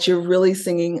feel that you're really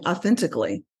singing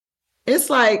authentically. It's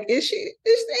like, ain't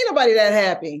nobody that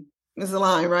happy is the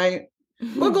line, right?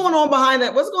 What's going on behind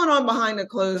that? What's going on behind the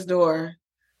closed door?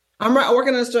 I'm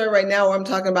working on a story right now where I'm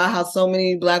talking about how so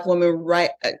many Black women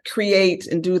create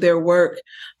and do their work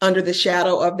under the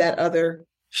shadow of that other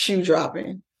shoe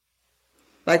dropping.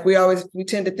 Like we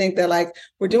tend to think that like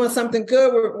we're doing something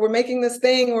good, we're making this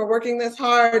thing, we're working this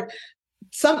hard,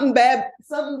 something's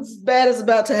bad is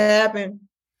about to happen.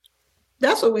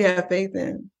 That's what we have faith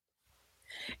in.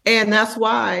 And that's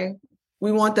why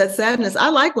we want that sadness. I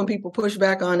like when people push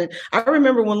back on it. I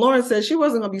remember when Lauren said she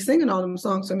wasn't going to be singing all them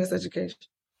songs for Miseducation.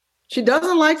 She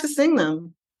doesn't like to sing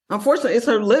them. Unfortunately, it's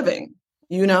her living.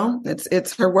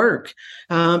 It's her work.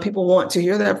 People want to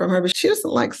hear that from her, but she doesn't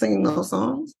like singing those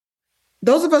songs.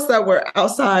 Those of us that were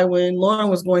outside when Lauren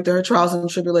was going through her trials and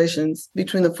tribulations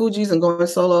between the Fugees and going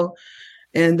solo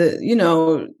and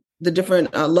the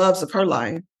different loves of her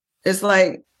life, it's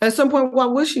like at some point, why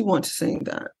would she want to sing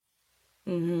that?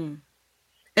 Mm-hmm.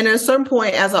 And at a certain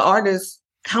point, as an artist,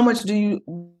 how much do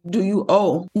you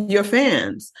owe your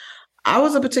fans? I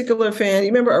was a particular fan. You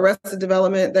remember Arrested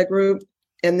Development, that group?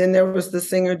 And then there was the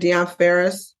singer Dionne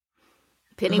Farris.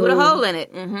 Penny with a hole in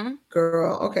it. Mm-hmm.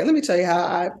 Girl, okay, let me tell you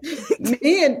how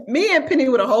me and Penny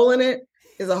with a hole in it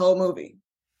is a whole movie.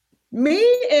 Me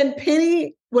and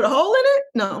Penny with a hole in it?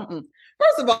 No. Mm-mm.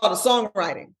 First of all, the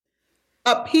songwriting.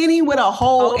 A penny with a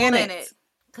hole in it.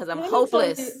 Because I'm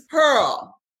hopeless.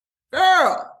 Girl.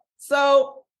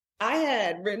 So I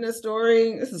had written a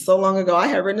story. This is so long ago. I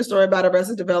had written a story about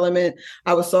Arrested Development.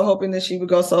 I was so hoping that she would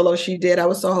go solo. She did. I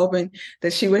was so hoping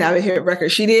that she would have a hit record.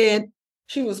 She did.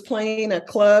 She was playing a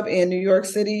club in New York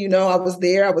City. I was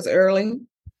there. I was early.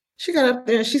 She got up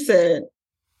there and she said,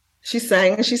 she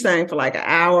sang for like an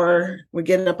hour. We're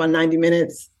getting up on 90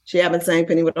 minutes. She haven't sang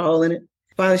Penny with a Hole in It.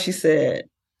 Finally, she said,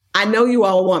 I know you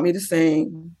all want me to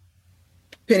sing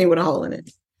Penny with a Hole in It,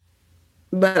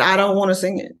 but I don't want to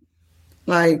sing it.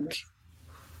 Like,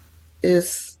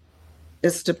 it's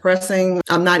depressing.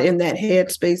 I'm not in that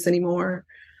headspace anymore.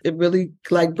 It really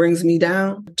like brings me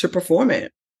down to perform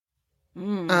it.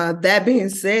 That being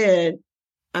said,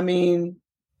 I mean,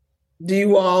 do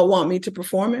you all want me to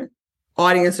perform it?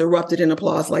 Audience erupted in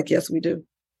applause like, yes, we do.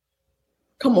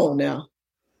 Come on now.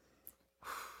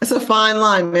 It's a fine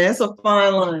line, man. It's a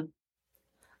fine line.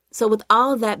 So with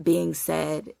all that being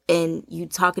said, and you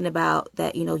talking about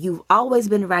that, you've always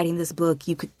been writing this book,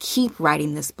 you could keep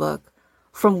writing this book.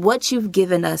 From what you've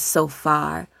given us so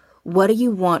far, what do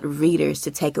you want readers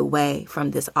to take away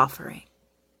from this offering?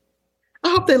 I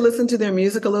hope they listen to their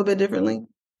music a little bit differently.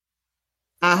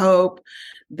 I hope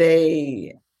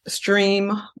they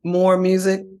stream more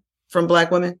music from Black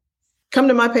women. Come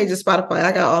to my page of Spotify.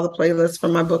 I got all the playlists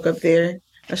from my book up there.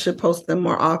 I should post them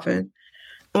more often.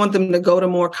 I want them to go to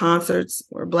more concerts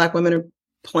where Black women are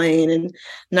playing and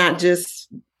not just,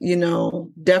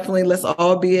 definitely let's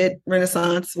all be at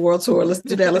Renaissance World Tour. Let's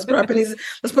do that. Let's put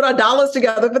our dollars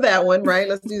together for that one, right?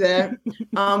 Let's do that.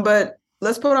 But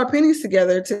let's put our pennies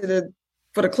together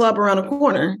for the club around the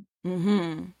corner,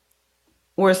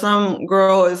 where some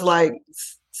girl is like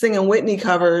singing Whitney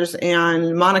covers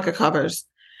and Monica covers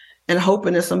and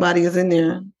hoping that somebody is in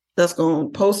there that's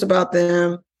going to post about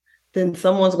them. Then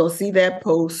someone's going to see that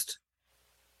post.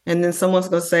 And then someone's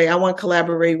going to say, I want to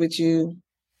collaborate with you.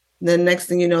 Then next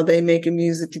thing you know, they making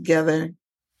music together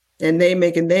and they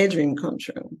making their dream come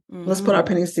true. Let's put our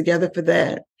pennies together for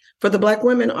that. For the Black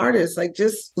women artists, like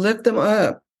just lift them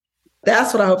up.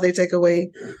 That's what I hope they take away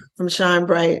from Shine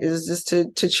Bright, is just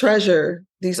to treasure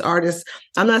these artists.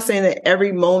 I'm not saying that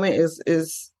every moment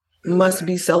must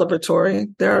be celebratory.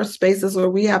 There are spaces where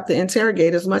we have to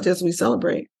interrogate as much as we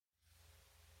celebrate.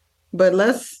 But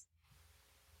let's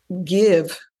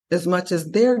give as much as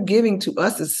they're giving to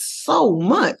us is so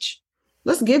much.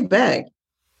 Let's give back.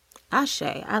 Ashe,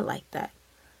 I like that.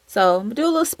 So I'm going to do a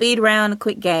little speed round, a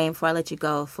quick game before I let you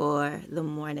go for the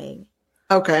morning.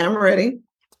 Okay, I'm ready.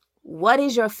 What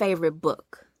is your favorite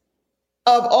book?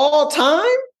 Of all time?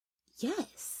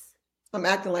 Yes. I'm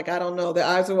acting like I don't know. The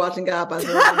Eyes Are Watching God by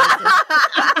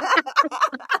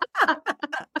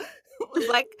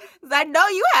Like, I know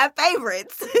you have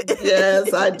favorites.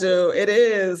 Yes, I do. It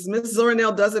is. Miss Zora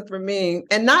Neale does it for me.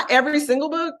 And not every single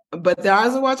book, but The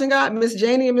Eyes Are Watching God, Miss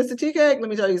Janie and Mr. Tea Cake, let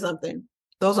me tell you something.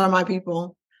 Those are my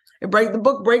people. The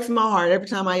book breaks my heart every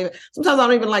time sometimes I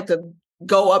don't even like to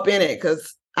go up in it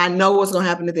because I know what's going to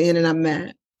happen at the end and I'm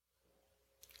mad.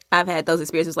 I've had those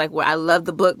experiences like where I love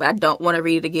the book, but I don't want to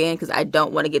read it again because I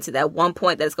don't want to get to that one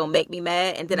point that's going to make me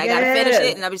mad. And then I got to finish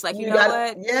it. And I'm just like, you know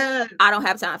what? Yeah. I don't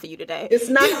have time for you today. It's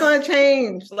not going to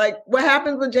change. Like what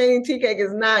happens with Janie Tea Cake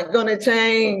is not going to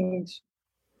change.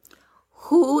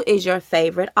 Who is your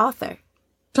favorite author?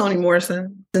 Toni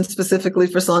Morrison, and specifically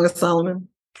for Song of Solomon.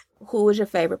 Who is your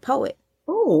favorite poet?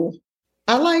 Oh,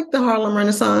 I like the Harlem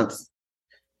Renaissance.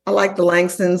 I like the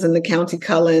Langstons and the County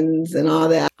Cullens and all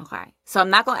that. Okay. So I'm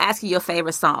not going to ask you your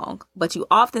favorite song, but you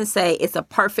often say it's a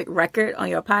perfect record on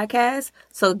your podcast.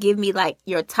 So give me like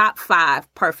your top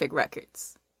 5 perfect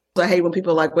records. I hate when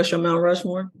people are like, what's your Mount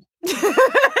Rushmore? So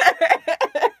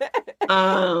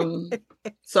I'm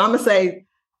going to say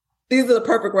these are the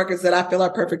perfect records that I feel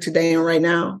are perfect today and right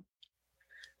now.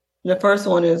 The first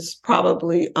one is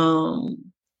probably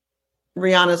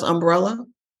Rihanna's Umbrella.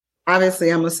 Obviously,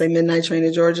 I'm going to say Midnight Train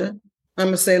to Georgia. I'm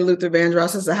going to say Luther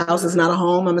Vandross's The House Is Not a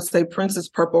Home. I'm going to say Prince's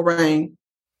Purple Rain.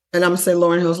 And I'm going to say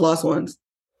Lauryn Hill's Lost Ones.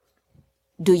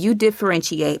 Do you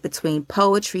differentiate between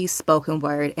poetry, spoken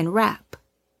word, and rap?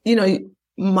 You know,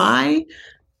 my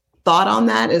thought on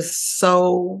that is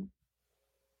so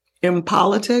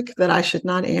impolitic that I should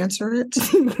not answer it.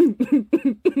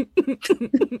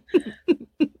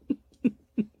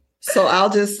 So I'll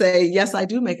just say, yes, I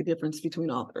do make a difference between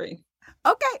all three.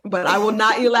 Okay. But I will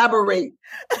not elaborate.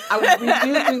 I will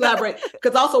refuse to elaborate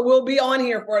because also we'll be on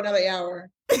here for another hour.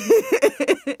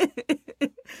 It's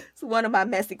one of my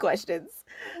messy questions.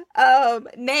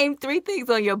 Name 3 things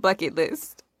on your bucket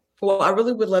list. Well, I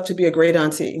really would love to be a great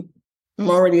auntie. I'm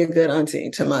already a good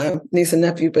auntie to my niece and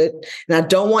nephew, and I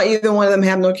don't want either one of them to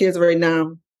have no kids right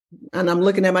now. And I'm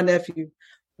looking at my nephew.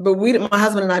 But my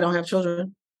husband and I don't have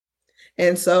children.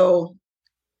 And so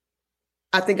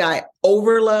I think I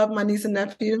overlove my niece and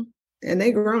nephew, and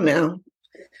they grown now.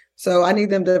 So I need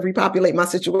them to repopulate my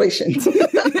situation.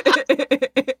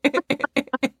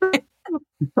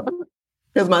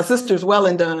 Because my sister's well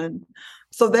and done.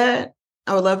 So that,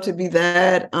 I would love to be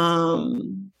that.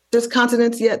 There's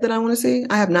continents yet that I want to see.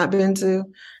 I have not been to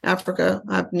Africa.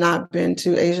 I've not been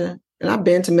to Asia. And I've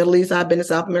been to Middle East. I've been to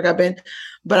South America.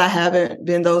 But I haven't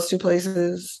been those 2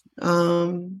 places.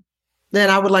 Then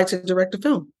I would like to direct a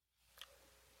film.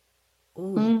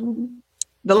 Mm-hmm.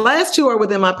 The last 2 are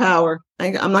within my power.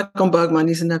 I'm not going to bug my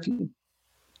niece and nephew.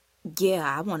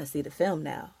 Yeah, I want to see the film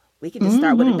now. We can just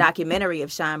start with a documentary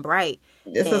of Shine Bright.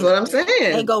 This is what I'm saying.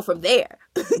 And go from there.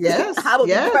 Yes. How will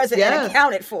be present and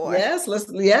accounted for. Yes.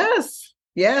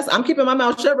 Yes. I'm keeping my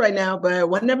mouth shut right now, but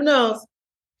one never knows.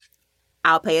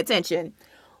 I'll pay attention.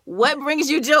 What brings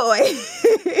you joy?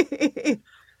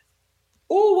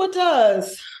 Oh, what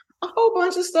does? A whole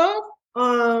bunch of stuff.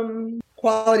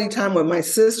 Quality time with my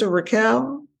sister,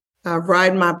 Raquel.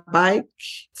 Riding my bike,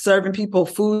 serving people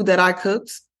food that I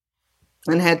cooked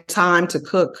and had time to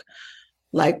cook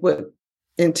like with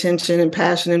intention and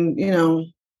passion.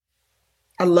 And,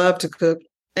 I love to cook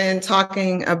and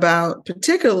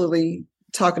particularly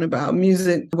talking about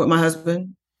music with my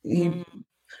husband.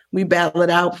 We battle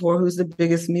it out for who's the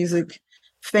biggest music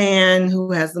fan,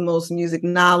 who has the most music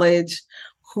knowledge,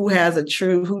 who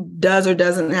does or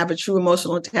doesn't have a true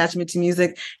emotional attachment to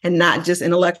music and not just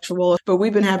intellectual. But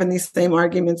we've been having these same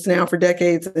arguments now for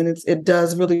decades, and it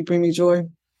does really bring me joy.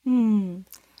 And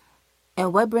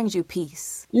what brings you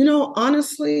peace?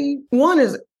 Honestly, one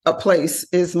is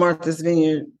Martha's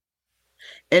Vineyard.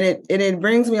 And it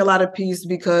brings me a lot of peace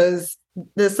because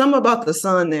there's something about the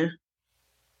sun there.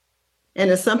 And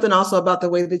there's something also about the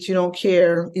way that you don't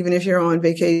care, even if you're on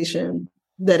vacation,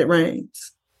 that it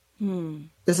rains.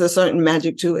 There's a certain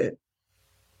magic to it.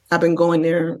 I've been going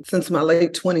there since my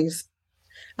late 20s.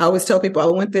 I always tell people I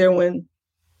went there when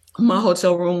my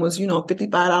hotel room was,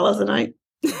 $55 a night.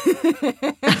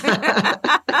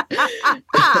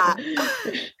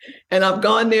 And I've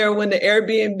gone there when the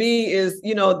Airbnb is,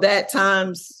 that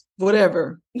times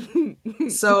whatever.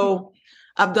 So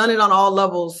I've done it on all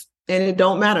levels, and it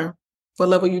don't matter what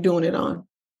level you're doing it on.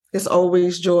 It's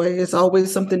always joy. It's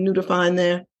always something new to find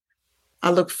there. I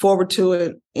look forward to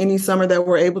it. Any summer that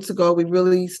we're able to go, we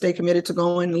really stay committed to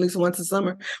going at least once a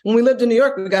summer. When we lived in New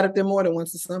York, we got up there more than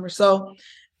once a summer. So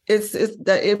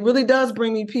it really does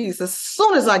bring me peace. As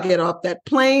soon as I get off that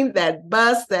plane, that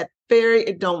bus, that ferry,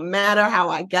 it don't matter how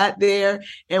I got there.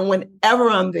 And whenever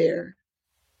I'm there,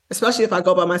 especially if I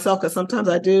go by myself, because sometimes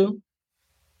I do,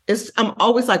 I'm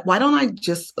always like, why don't I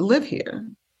just live here?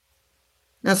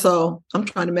 And so I'm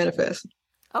trying to manifest.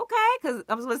 Okay, because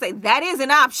I was going to say, that is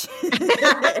an option.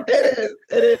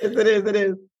 It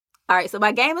is. All right, so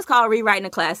my game is called Rewriting the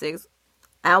Classics.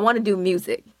 I want to do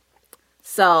music.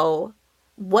 So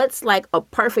what's like a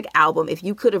perfect album? If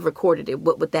you could have recorded it,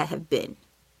 what would that have been?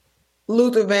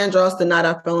 Luther Vandross, The Night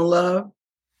I Fell in Love.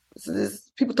 So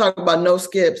people talk about no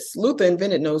skips. Luther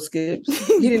invented no skips.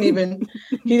 He didn't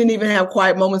even have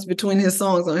quiet moments between his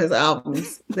songs on his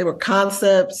albums. They were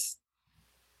concepts.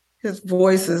 His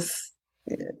voices,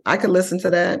 I could listen to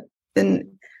that. And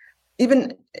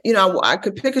even, I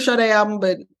could pick a Sade album,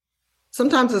 but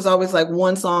sometimes it's always like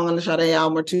one song on the Sade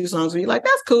album or two songs where you're like,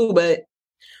 that's cool, but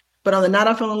on The Night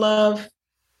I Fell in Love,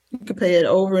 you could play it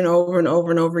over and over and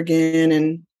over and over again.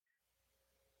 And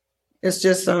it's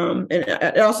just, and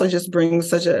it also just brings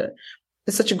such a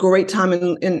great time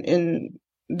in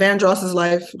Vandross's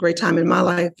life, great time in my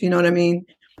life. You know what I mean?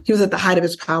 He was at the height of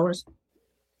his powers.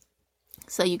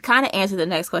 So you kind of answered the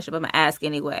next question, but I'm going to ask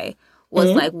anyway.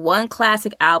 Was like one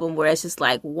classic album where it's just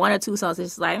like one or two songs, it's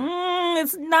just like,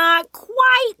 it's not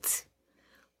quite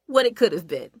what it could have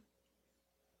been.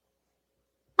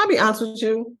 I'll be honest with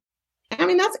you. I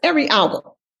mean, that's every album.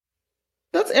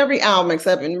 That's every album,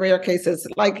 except in rare cases.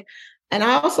 Like, and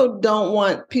I also don't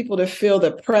want people to feel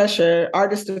the pressure,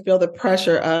 artists to feel the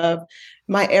pressure of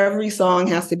my every song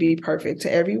has to be perfect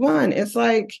to everyone. It's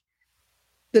like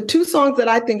the two songs that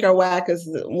I think are whack is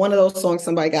one of those songs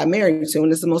somebody got married to,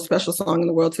 and it's the most special song in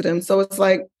the world to them. So it's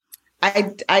like,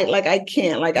 I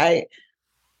can't,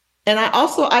 and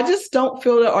I just don't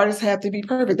feel that artists have to be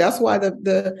perfect. That's why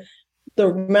the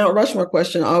Mount Rushmore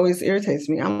question always irritates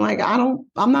me. I'm like, I'm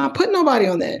not putting nobody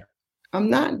on that. I'm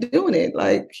not doing it.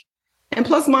 Like, and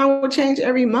plus mine would change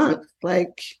every month.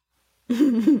 Like,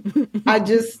 like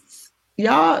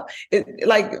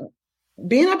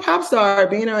being a pop star,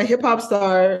 being a hip hop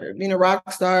star, being a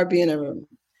rock star, being a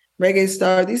reggae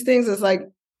star, these things is like,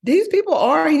 these people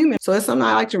are human. So it's something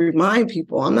I like to remind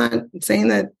people. I'm not saying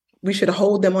that we should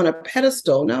hold them on a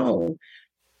pedestal. No.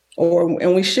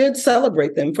 And we should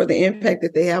celebrate them for the impact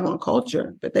that they have on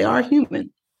culture, but they are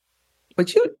human.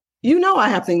 But I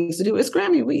have things to do. It's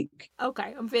Grammy week.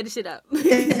 Okay, I'm finishing up.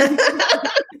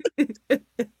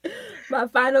 My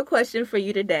final question for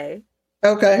you today.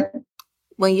 Okay.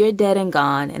 When you're dead and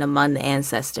gone and among the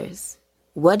ancestors,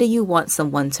 what do you want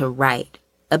someone to write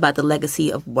about the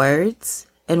legacy of words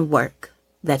and work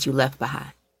that you left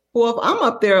behind? Well, if I'm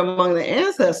up there among the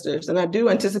ancestors, and I do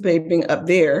anticipate being up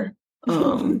there,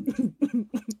 I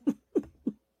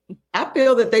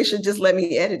feel that they should just let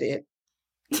me edit it.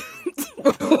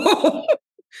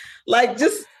 Like,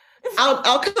 just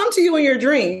I'll come to you in your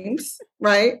dreams,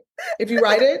 right? If you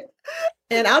write it,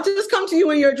 and I'll just come to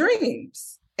you in your dreams,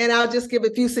 and I'll just give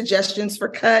a few suggestions for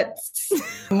cuts,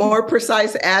 more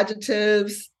precise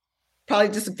adjectives, probably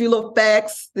just a few little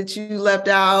facts that you left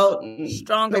out,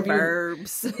 stronger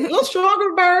verbs, a little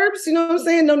stronger verbs. You know what I'm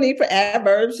saying? No need for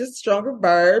adverbs, just stronger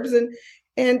verbs, and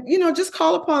just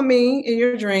call upon me in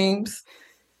your dreams,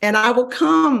 and I will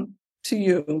come to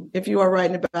you if you are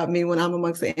writing about me when I'm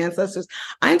amongst the ancestors.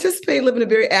 I anticipate living a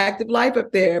very active life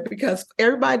up there because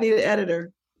everybody needs an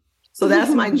editor. So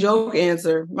that's my joke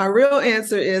answer. My real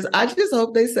answer is I just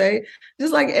hope they say,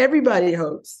 just like everybody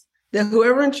hopes, that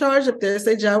whoever in charge up there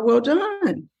say, job well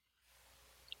done.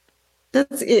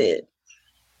 That's it.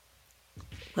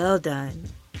 Well done.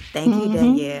 Thank you,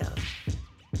 Danielle.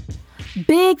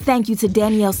 Big thank you to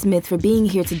Danielle Smith for being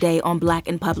here today on Black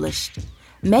and Published.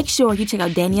 Make sure you check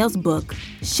out Danielle's book,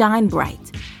 Shine Bright,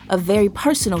 a very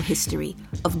personal history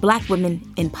of Black women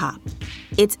in pop.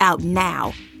 It's out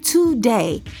now,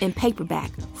 today, in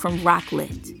paperback from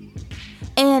Rocklit.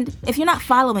 And if you're not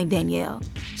following Danielle,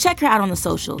 check her out on the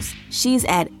socials. She's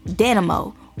at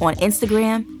Danamo on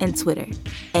Instagram and Twitter.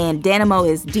 And Danamo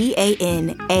is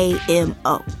Danamo.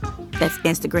 That's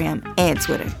Instagram and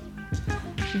Twitter.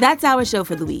 That's our show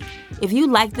for the week. If you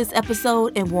like this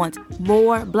episode and want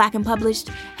more Black and Published,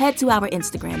 head to our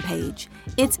Instagram page.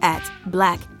 It's at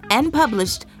Black and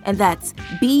Published, and that's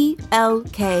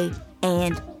BLK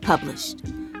and Published.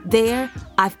 There,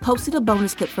 I've posted a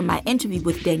bonus clip from my interview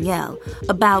with Danielle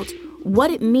about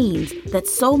what it means that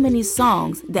so many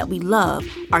songs that we love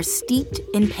are steeped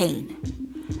in pain.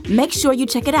 Make sure you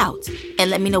check it out and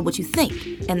let me know what you think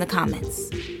in the comments.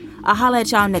 I'll holla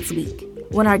at y'all next week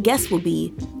when our guest will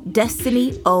be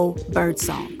Destiny O.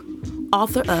 Birdsong,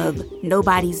 author of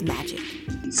Nobody's Magic.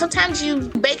 Sometimes you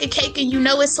bake a cake and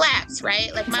it slaps,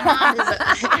 right? Like my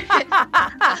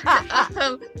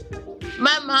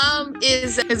mom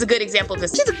is a good example of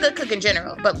this. She's a good cook in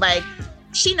general, but like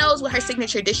she knows what her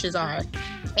signature dishes are.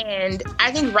 And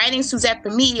I think writing Suzette for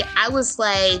me, I was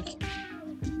like,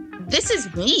 this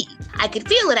is me. I could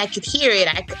feel it. I could hear it.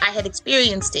 I had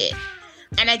experienced it.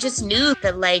 And I just knew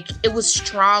that, like, it was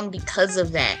strong because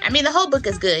of that. I mean, the whole book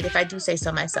is good, if I do say so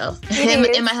myself.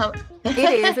 In my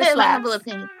humble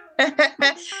opinion.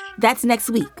 That's next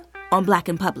week on Black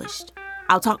and Published.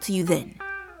 I'll talk to you then.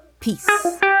 Peace.